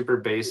common, super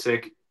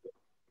basic,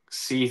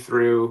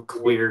 see-through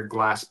clear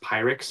glass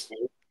Pyrex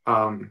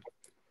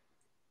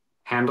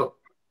handle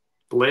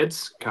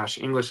lids. Gosh,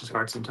 English is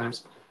hard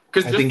sometimes.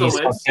 Because I just think the he saw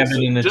lids,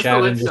 Kevin in the just the chat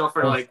and lids just sell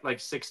for like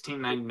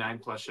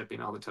 16.99 plus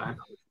shipping all the time.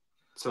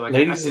 So like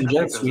ladies and I think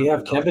gents, those we are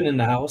have pretty dope. Kevin in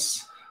the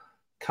house.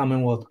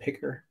 Commonwealth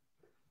picker.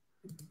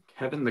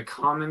 Kevin the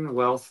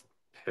Commonwealth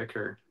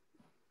picker.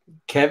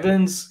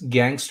 Kevin's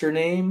gangster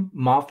name,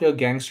 mafia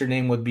gangster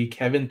name would be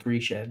Kevin Three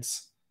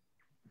Sheds.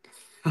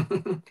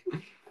 I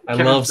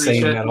love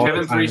saying that all the time.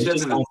 Kevin Three It Sheds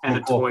just sounds and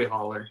so a cool. toy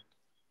hauler.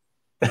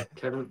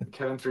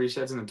 Kevin Three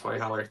Sheds and a toy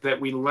hauler that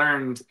we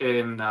learned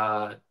in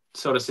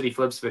Soda City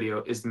Flips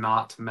video is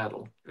not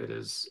metal. It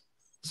is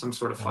some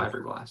sort of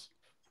fiberglass.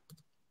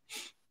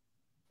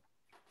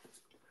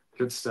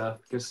 Good stuff.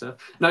 Good stuff.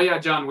 No, yeah,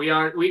 John,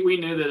 we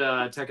knew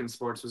that Tech and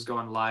Sports was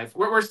going live.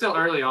 We're still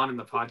early on in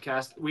the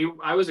podcast.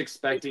 I was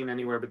expecting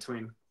anywhere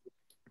between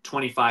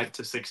 25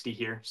 to 60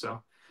 here,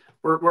 so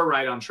we're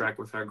right on track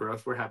with our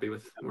growth. We're happy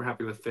with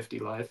 50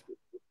 live.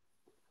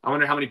 I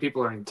wonder how many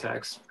people are in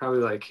text.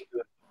 Probably like,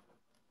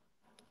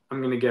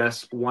 I'm gonna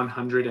guess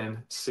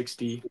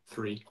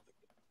 163.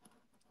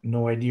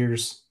 No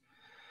ideas.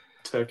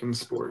 Tech and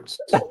Sports.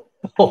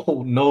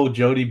 Oh no,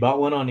 Jody bought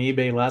one on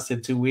eBay.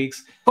 Lasted 2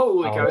 weeks.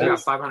 Holy cow! We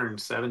got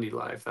 570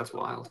 live. That's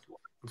wild.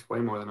 It's way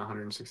more than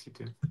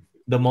 162.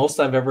 The most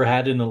I've ever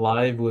had in a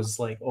live was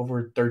like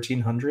over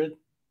 1,300.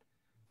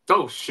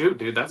 Oh shoot,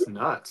 dude, that's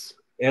nuts.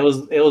 It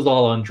was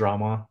all on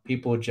drama.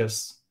 People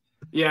just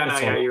you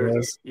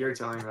were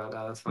telling me about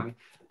that. That's funny.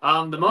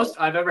 The most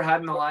I've ever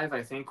had in a live,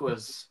 I think,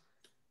 was,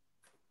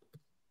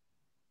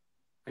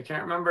 I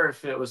can't remember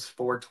if it was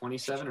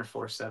 427 or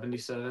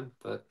 477,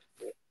 but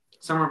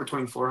somewhere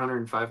between 400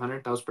 and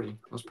 500. That was pretty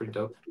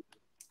dope.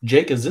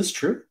 Jake, is this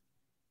true?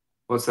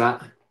 What's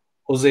that?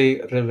 Jose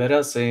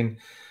Rivera saying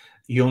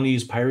you only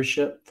use pirate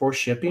ship for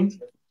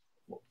shipping?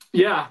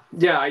 Yeah.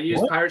 I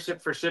use pirate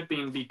ship for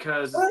shipping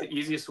because it's the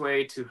easiest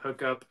way to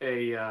hook up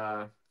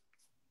a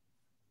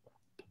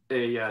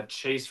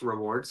Chase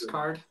rewards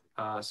card.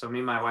 So me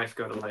and my wife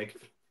go to like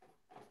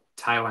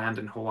Thailand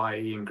and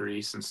Hawaii and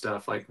Greece and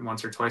stuff like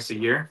once or twice a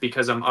year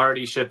because I'm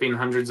already shipping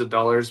hundreds of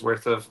dollars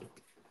worth of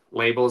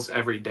labels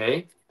every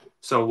day.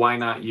 So why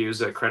not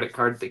use a credit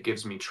card that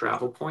gives me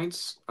travel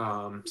points?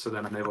 So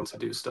then I'm able to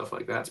do stuff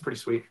like that. It's pretty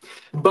sweet.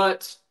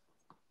 But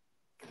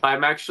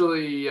I'm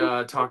actually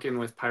talking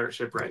with Pirate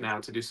Ship right now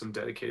to do some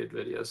dedicated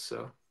videos.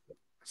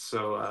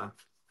 So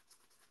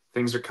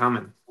things are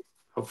coming.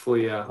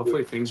 Hopefully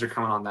things are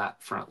coming on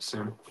that front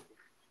soon.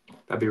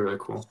 That'd be really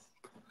cool.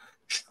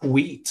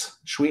 Sweet.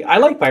 I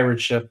like Pirate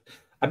Ship.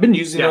 I've been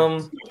using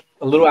them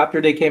a little after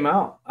they came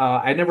out.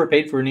 I never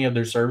paid for any of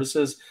their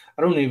services.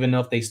 I don't even know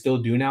if they still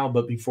do now,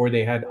 but before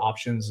they had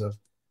options of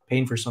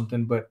paying for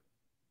something. But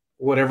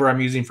whatever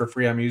I'm using for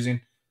free, I'm using.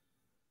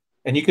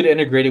 And you could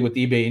integrate it with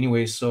eBay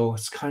anyway, so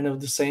it's kind of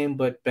the same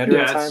but better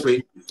at times.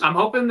 Sweet. I'm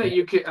hoping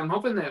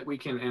that we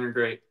can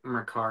integrate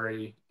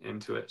Mercari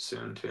into it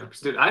soon too.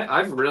 Because dude,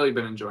 I've really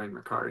been enjoying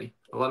Mercari.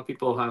 A lot of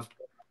people have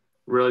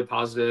really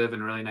positive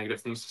and really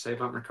negative things to say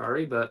about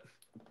Mercari, but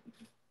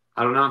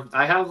I don't know.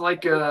 I have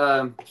like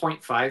a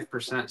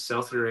 0.5%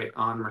 sell-through rate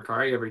on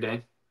Mercari every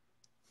day.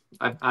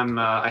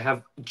 I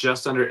have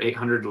just under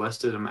 800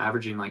 listed. I'm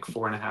averaging like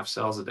 4.5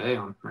 sales a day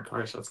on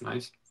Mercari, so that's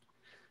nice.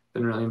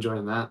 Been really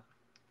enjoying that.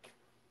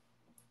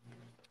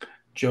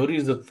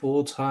 Jody's a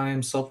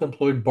full-time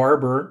self-employed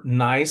barber.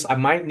 Nice. I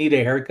might need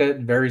a haircut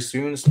very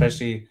soon,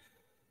 especially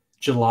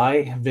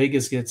July.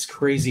 Vegas gets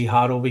crazy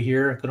hot over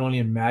here. I could only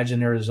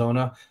imagine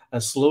Arizona.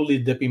 I'm slowly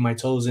dipping my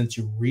toes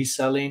into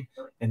reselling.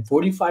 And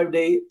 45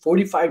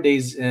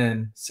 days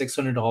in,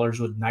 $600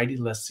 with 90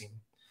 listings.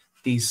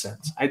 Decent.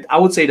 I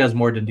would say that's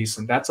more than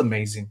decent. That's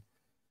amazing.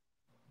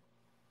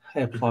 I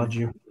applaud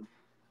you.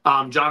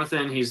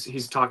 Jonathan,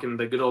 he's talking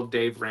the good old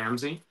Dave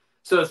Ramsey.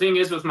 So the thing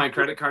is with my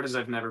credit card is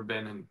I've never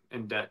been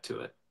in debt to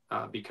it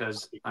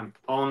because I'm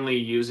only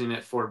using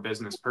it for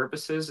business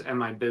purposes, and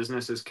my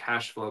business is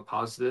cash flow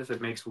positive.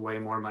 It makes way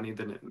more money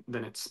than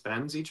it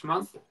spends each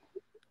month.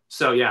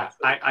 So yeah,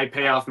 I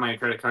pay off my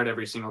credit card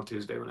every single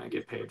Tuesday when I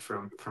get paid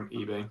from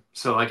eBay.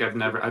 So like I've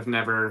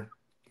never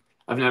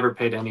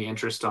paid any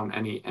interest on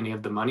any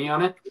of the money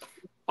on it.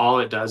 All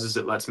it does is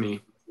it lets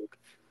my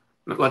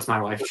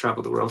wife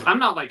travel the world. I'm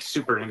not like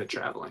super into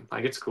traveling.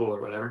 Like it's cool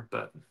or whatever,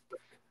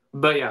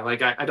 but yeah,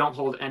 like I don't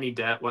hold any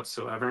debt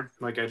whatsoever.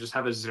 Like I just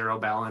have a zero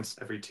balance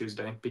every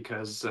Tuesday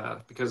because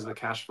of the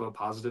cash flow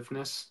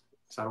positiveness.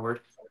 Is that a word?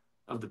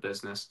 Of the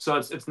business. So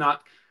it's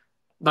not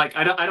like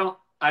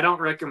I don't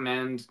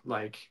recommend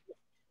like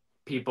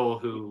people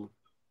who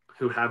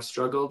have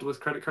struggled with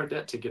credit card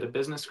debt to get a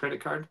business credit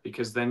card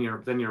because then you're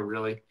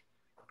really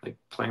like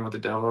playing with the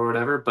devil or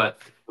whatever. But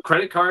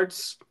credit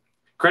cards.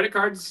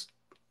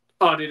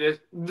 Oh, dude,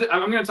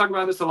 I'm going to talk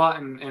about this a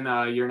lot in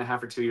a year and a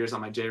half or 2 years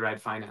on my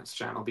J-Ride Finance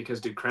channel because,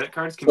 dude, credit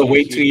cards can be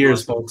wait 2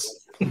 years,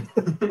 folks.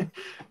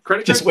 Credit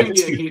cards can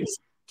be a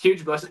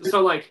huge blessing.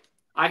 So, like,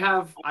 I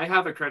have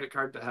a credit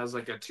card that has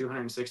like a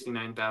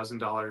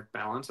 $269,000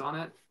 balance on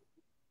it.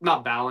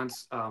 Not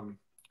balance,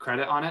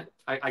 credit on it.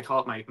 I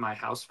call it my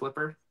house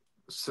flipper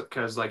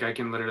because, like, I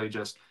can literally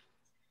just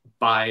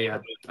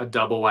buy a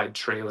double wide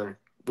trailer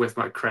with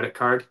my credit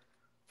card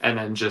and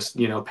then just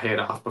pay it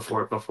off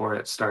before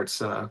it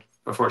starts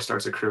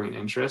accruing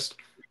interest.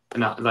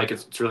 And like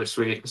it's really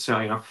sweet. So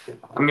I'm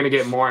gonna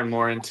get more and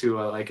more into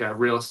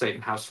real estate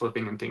and house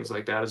flipping and things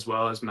like that as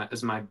well as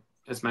my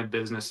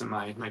business and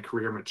my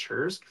career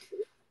matures.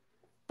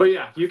 But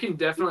yeah, you can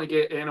definitely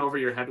get in over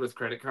your head with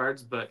credit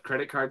cards, but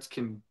credit cards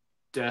can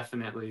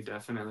definitely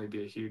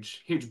be a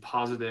huge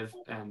positive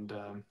and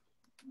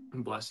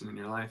blessing in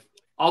your life.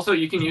 Also,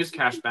 you can use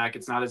cash back.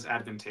 It's not as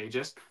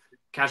advantageous.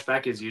 Cash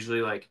back is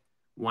usually like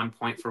 1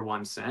 point for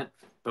 1 cent,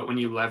 but when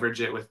you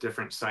leverage it with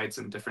different sites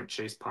and different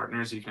Chase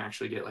partners, you can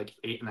actually get like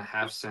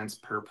 8.5 cents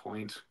per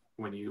point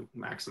when you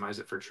maximize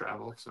it for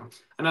travel. So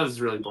I know this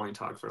is really boring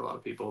talk for a lot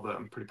of people, but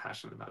I'm pretty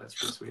passionate about it. It's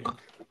pretty sweet.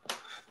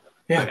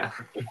 Yeah.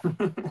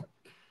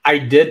 I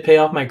did pay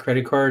off my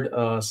credit card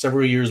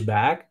several years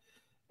back,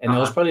 and that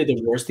was probably the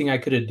worst thing I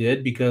could have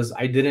did because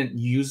I didn't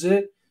use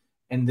it,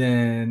 and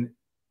then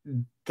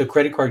the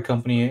credit card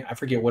company, I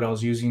forget what I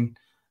was using,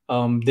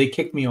 they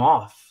kicked me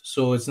off.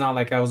 So it's not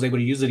like I was able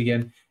to use it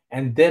again.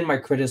 And then my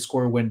credit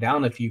score went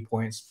down a few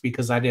points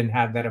because I didn't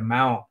have that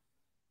amount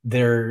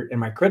there in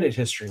my credit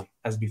history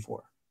as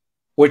before,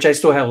 which I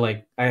still have.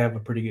 Like, I have a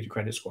pretty good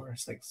credit score.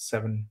 It's like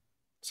 7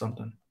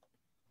 something.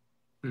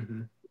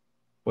 Mm-hmm.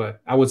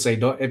 But I would say,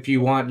 don't, if you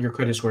want your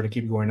credit score to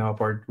keep going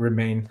up or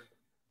remain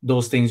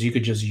those things, you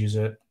could just use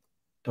it.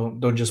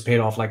 Don't just pay it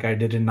off like I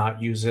did and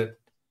not use it.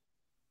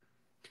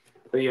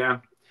 But yeah,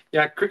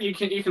 you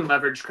can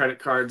leverage credit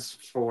cards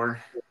for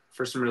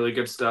some really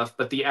good stuff.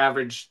 But the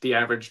average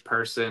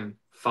person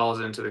falls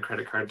into the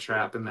credit card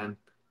trap, and then,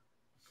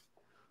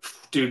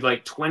 dude,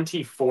 like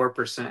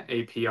 24%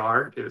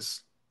 APR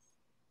is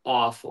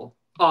awful.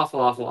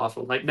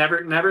 Awful. Like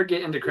never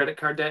get into credit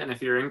card debt. And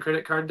if you're in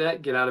credit card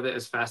debt, get out of it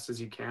as fast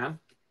as you can.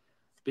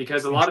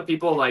 Because a lot of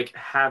people like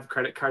have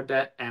credit card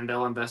debt and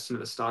they'll invest into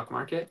the stock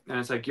market. And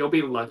it's like, you'll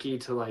be lucky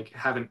to like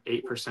have an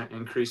 8%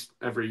 increase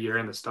every year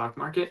in the stock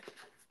market.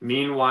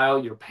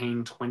 Meanwhile, you're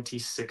paying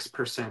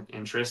 26%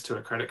 interest to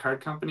a credit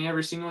card company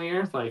every single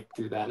year. Like,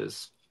 dude,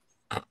 it's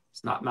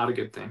not a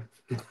good thing.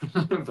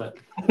 But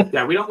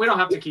yeah, we don't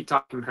have to keep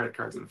talking credit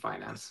cards and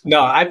finance.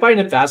 No, I find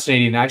it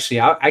fascinating.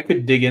 Actually, I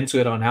could dig into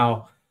it on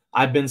how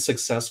I've been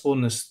successful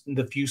in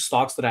the few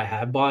stocks that I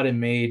have bought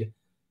and made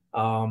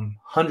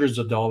hundreds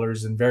of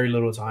dollars in very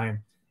little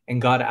time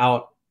and got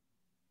out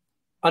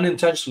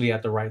unintentionally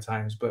at the right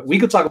times. But we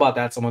could talk about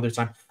that some other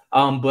time.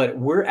 But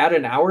we're at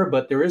an hour,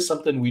 but there is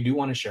something we do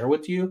want to share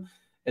with you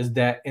is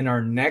that in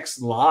our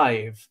next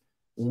live,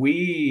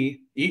 you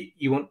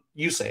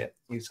say it.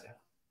 You say it.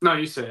 No,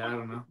 you say it. I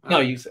don't know. No,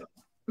 you say it.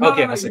 No,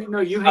 okay, no, I'll say it.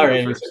 No, you all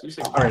right, first.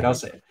 all right, I'll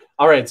say it.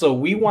 All right, so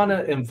we want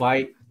to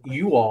invite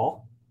you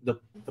all, the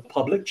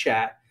public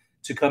chat,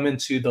 to come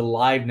into the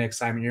live next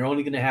time, and you're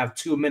only going to have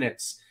 2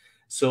 minutes.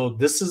 So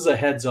this is a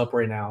heads up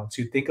right now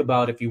to think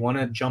about if you want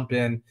to jump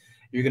in.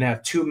 You're going to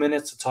have 2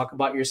 minutes to talk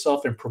about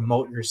yourself and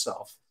promote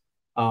yourself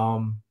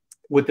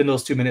within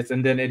those 2 minutes,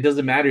 and then it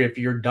doesn't matter if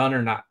you're done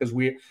or not because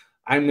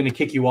I'm going to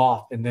kick you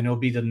off, and then it'll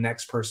be the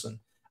next person.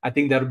 I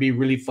think that'll be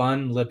really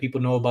fun. Let people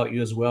know about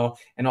you as well.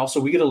 And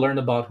also we get to learn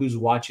about who's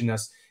watching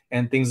us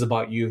and things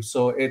about you.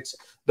 So it's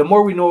the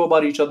more we know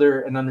about each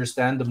other and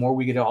understand, the more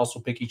we get to also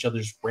pick each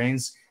other's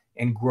brains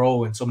and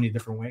grow in so many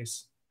different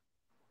ways.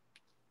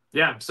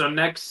 Yeah. So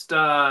next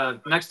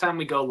time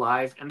we go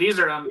live, and these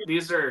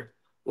are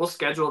we'll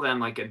schedule them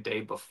like a day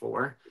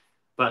before,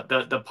 but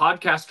the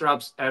podcast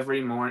drops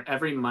every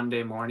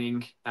Monday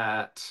morning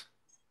at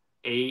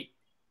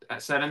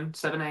 7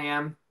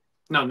 a.m.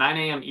 No, 9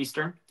 a.m.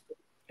 Eastern.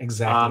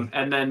 Exactly.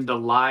 And then the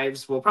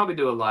lives, we'll probably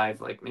do a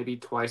live like maybe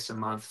twice a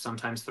month,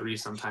 sometimes 3,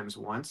 sometimes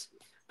once.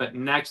 But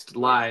next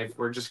live,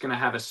 we're just going to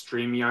have a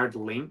StreamYard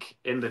link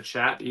in the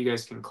chat that you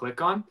guys can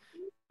click on.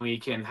 We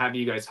can have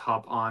you guys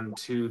hop on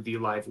to the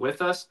live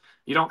with us.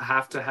 You don't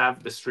have to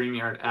have the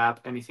StreamYard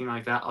app, anything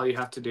like that. All you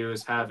have to do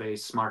is have a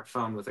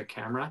smartphone with a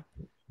camera,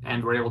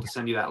 and we're able to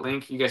send you that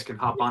link. You guys can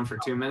hop on for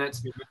 2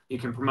 minutes. You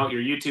can promote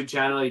your YouTube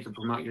channel. You can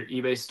promote your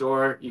eBay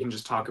store. You can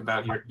just talk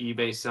about your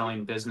eBay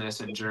selling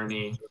business and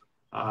journey.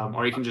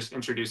 Or you can just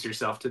introduce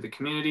yourself to the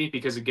community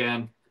because,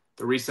 again,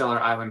 the Reseller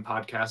Island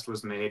podcast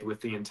was made with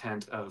the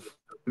intent of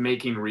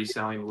making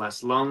reselling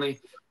less lonely.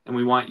 And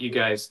we want you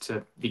guys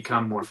to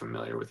become more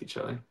familiar with each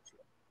other.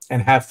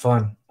 And have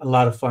fun. A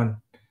lot of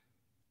fun.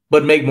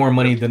 But make more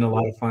money than a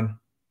lot of fun.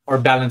 Or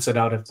balance it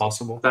out if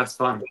possible. That's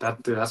fun.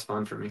 That's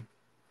fun for me.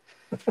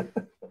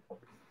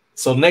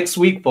 So next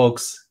week,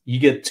 folks, you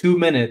get 2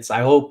 minutes. I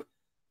hope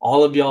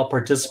all of y'all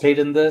participate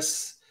in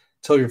this.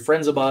 Tell your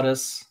friends about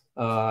us.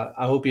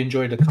 I hope you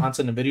enjoyed the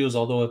content and videos,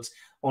 although it's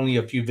only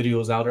a few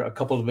videos out or a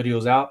couple of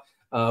videos out.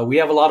 We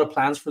have a lot of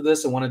plans for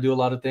this and want to do a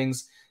lot of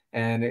things.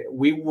 And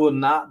we will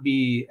not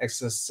be as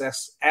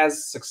successful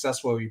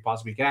as we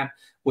possibly can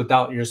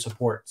without your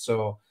support.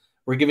 So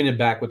we're giving it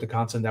back with the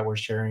content that we're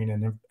sharing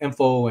and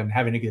info and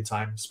having a good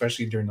time,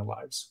 especially during the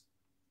lives.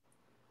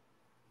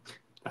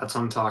 That's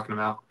what I'm talking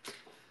about.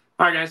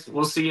 All right, guys,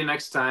 we'll see you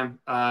next time.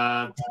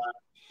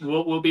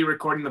 We'll be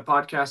recording the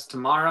podcast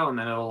tomorrow, and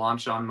then it'll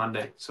launch on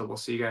Monday. So we'll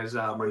see you guys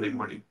Monday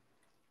morning.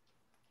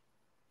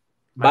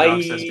 My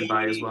dog says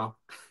goodbye as well.